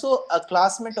am also a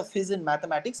classmate of his in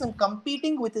mathematics, I'm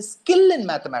competing with his skill in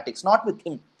mathematics, not with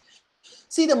him.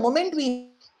 See, the moment we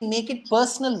make it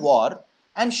personal war,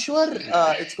 I'm sure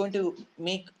it's going to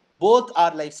make both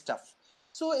our lives tough.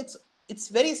 So it's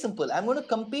very simple. I'm going to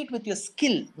compete with your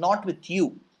skill, not with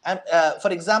you. And for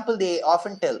example, they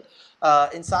often tell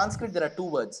in Sanskrit there are two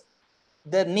words.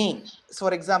 The name. So,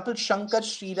 for example, Shankar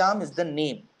Sriram is the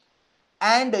name,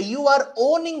 and you are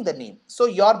owning the name. So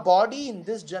your body in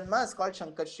this janma is called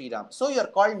Shankar Sriram. So you're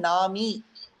called Nami,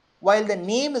 while the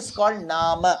name is called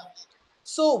Nama.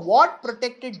 So what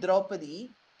protected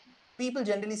Draupadi? People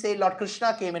generally say Lord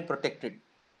Krishna came and protected.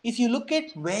 If you look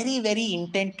at very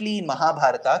intently in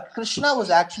Mahabharata, Krishna was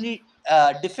actually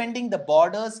defending the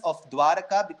borders of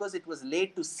Dwaraka because it was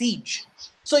laid to siege.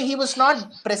 So he was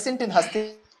not present in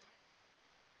Hastinapura.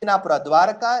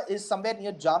 Dwaraka is somewhere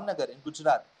near Jamnagar in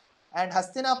Gujarat, and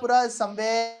Hastinapura is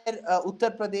somewhere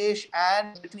Uttar Pradesh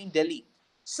and between Delhi.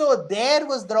 So there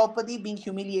was Draupadi being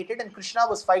humiliated, and Krishna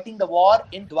was fighting the war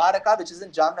in Dwaraka, which is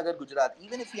in Jamnagar, Gujarat.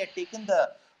 Even if he had taken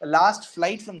the last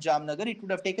flight from Jamnagar, it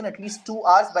would have taken at least 2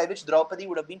 hours, by which Draupadi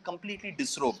would have been completely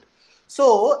disrobed.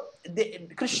 So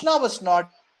Krishna was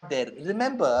not there.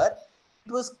 Remember,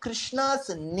 it was Krishna's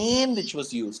name which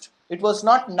was used. It was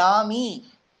not Nami,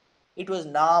 it was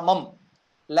Namam.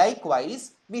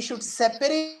 Likewise, we should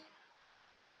separate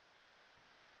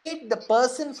the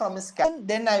person from his caliber.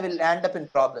 If I'm competing with the person, then I will end up in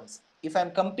problems. If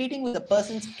I'm competing with the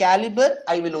person's caliber,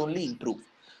 I will only improve.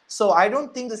 So I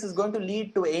don't think this is going to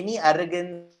lead to any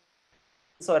arrogance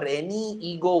or any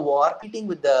ego war. I'm competing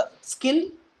with the skill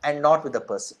and not with the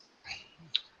person.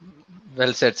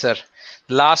 Well said, sir.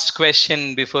 Last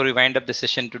question before we wind up the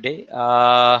session today.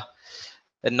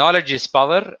 Knowledge is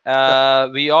power.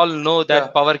 We all know Sure.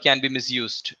 that power can be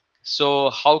misused. So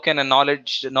how can a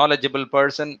knowledgeable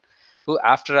person who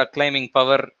after acclaiming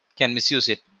power can misuse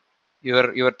it?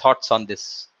 Your thoughts on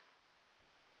this?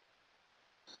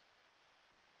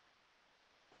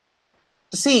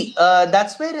 See,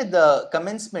 that's where at the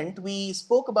commencement we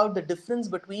spoke about the difference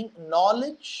between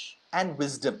knowledge and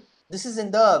wisdom. This is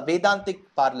in the Vedantic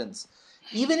parlance.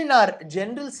 Even in our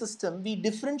general system, we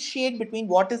differentiate between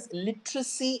what is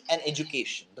literacy and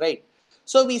education, right?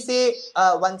 So we say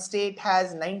one state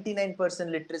has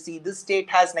 99% literacy, this state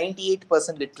has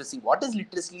 98% literacy. What is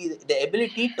literacy? The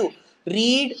ability to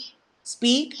read,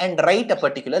 speak, and write a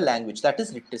particular language. That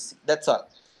is literacy. That's all.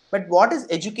 But what is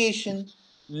education?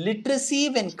 Literacy,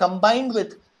 when combined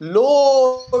with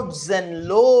loads of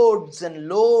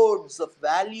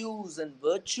values and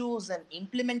virtues and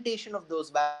implementation of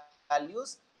those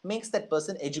values, makes that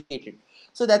person educated.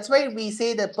 So that's why we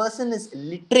say the person is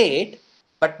literate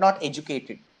but not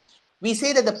educated. We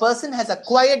say that the person has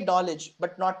acquired knowledge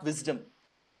but not wisdom.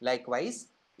 Likewise,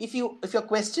 if your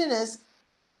question is,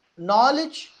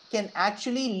 knowledge can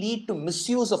actually lead to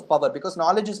misuse of power, because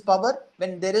knowledge is power.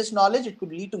 When there is knowledge, it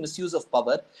could lead to misuse of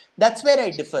power. That's where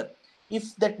I differ.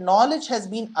 If that knowledge has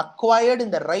been acquired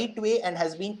in the right way and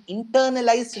has been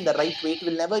internalized in the right way, it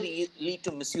will never lead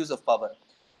to misuse of power.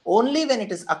 Only when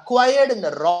it is acquired in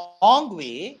the wrong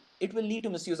way, it will lead to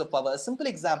misuse of power. A simple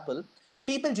example: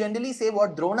 people generally say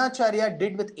what Dronacharya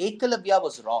did with Ekalavya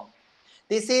was wrong.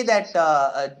 They say that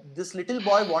this little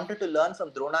boy wanted to learn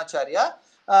from Dronacharya.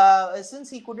 Since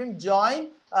he couldn't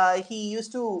join, he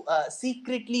used to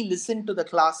secretly listen to the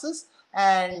classes,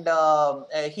 and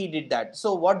he did that.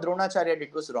 So what Dronacharya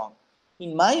did was wrong.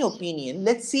 in my opinion,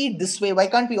 let's see it this way. Why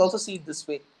can't we also see it this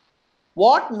way?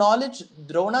 What knowledge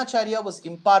Dronacharya was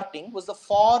imparting was the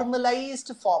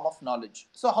formalized form of knowledge.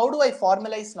 So, how do I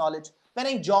formalize knowledge? When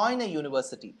I join a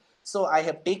university. So, I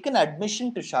have taken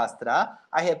admission to Shastra,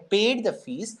 I have paid the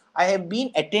fees, I have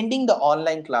been attending the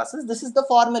online classes. This is the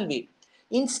formal way.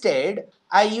 Instead,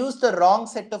 I use the wrong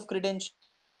set of credentials,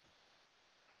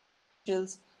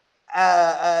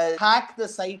 hack the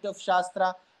site of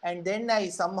Shastra, and then I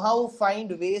somehow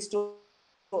find ways to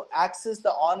access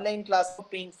the online classes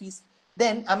without paying fees.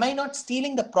 Then, am I not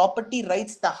stealing the property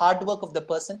rights, the hard work of the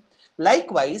person?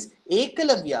 Likewise,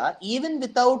 Ekalavya, even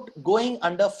without going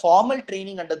under formal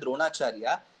training under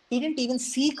Dronacharya, he didn't even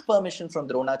seek permission from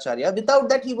Dronacharya. Without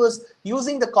that, he was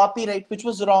using the copyright, which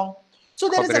was wrong. So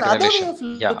there is Copyright another way violation.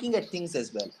 of looking Yeah. at things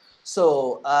as well.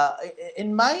 So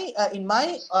in my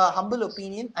humble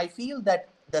opinion, I feel that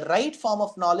the right form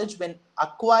of knowledge, when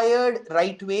acquired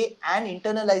right way and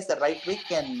internalized the right way,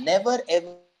 can never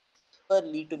ever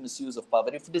lead to misuse of power.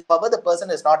 If it is misuse of power, the person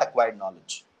has not acquired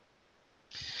knowledge.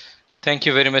 Thank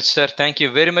you very much, sir. Thank you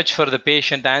very much for the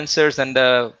patient answers and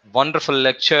a wonderful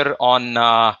lecture on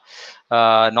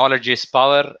knowledge is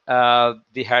power.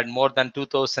 We had more than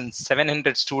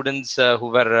 2,700 students who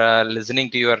were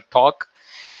listening to your talk,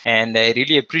 and I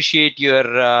really appreciate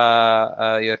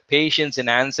your patience in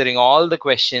answering all the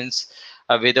questions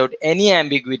without any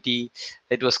ambiguity.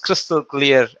 It was crystal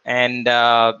clear, and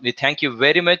we thank you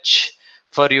very much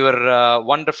for your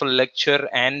wonderful lecture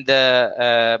and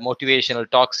the motivational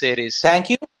talk series. Thank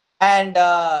you. And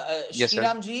Yes, sir.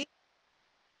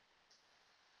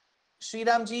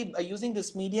 Sriramji, using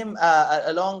this medium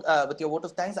along with your vote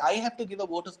of thanks, I have to give a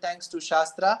vote of thanks to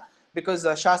Shastra, because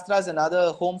Shastra is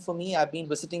another home for me. I've been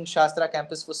visiting Shastra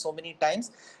campus for so many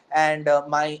times, and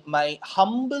my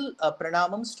humble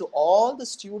pranamams to all the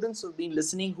students who've been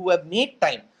listening, who have made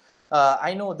time.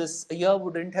 I know this year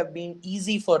wouldn't have been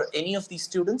easy for any of these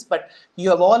students, but you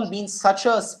have all been such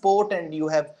a sport, and you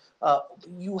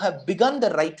have begun the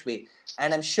right way.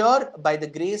 And I'm sure, by the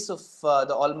grace of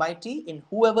the Almighty, in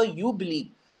whoever you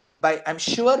believe, I'm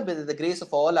sure by the grace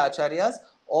of all acharyas,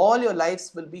 all your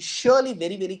lives will be surely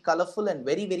very, very colorful and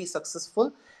very, very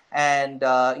successful. And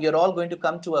you're all going to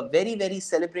come to a very, very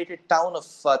celebrated town of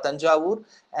Tanjavur,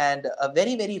 and a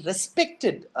very, very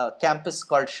respected campus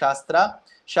called Shastra.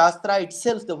 Shastra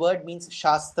itself, the word means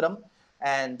Shastram,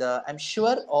 and I'm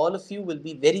sure all of you will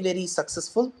be very, very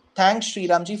successful. Thanks, Sri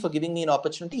Ramji, for giving me an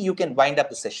opportunity. You can wind up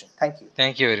the session. Thank you.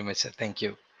 Thank you very much, sir. Thank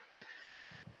you.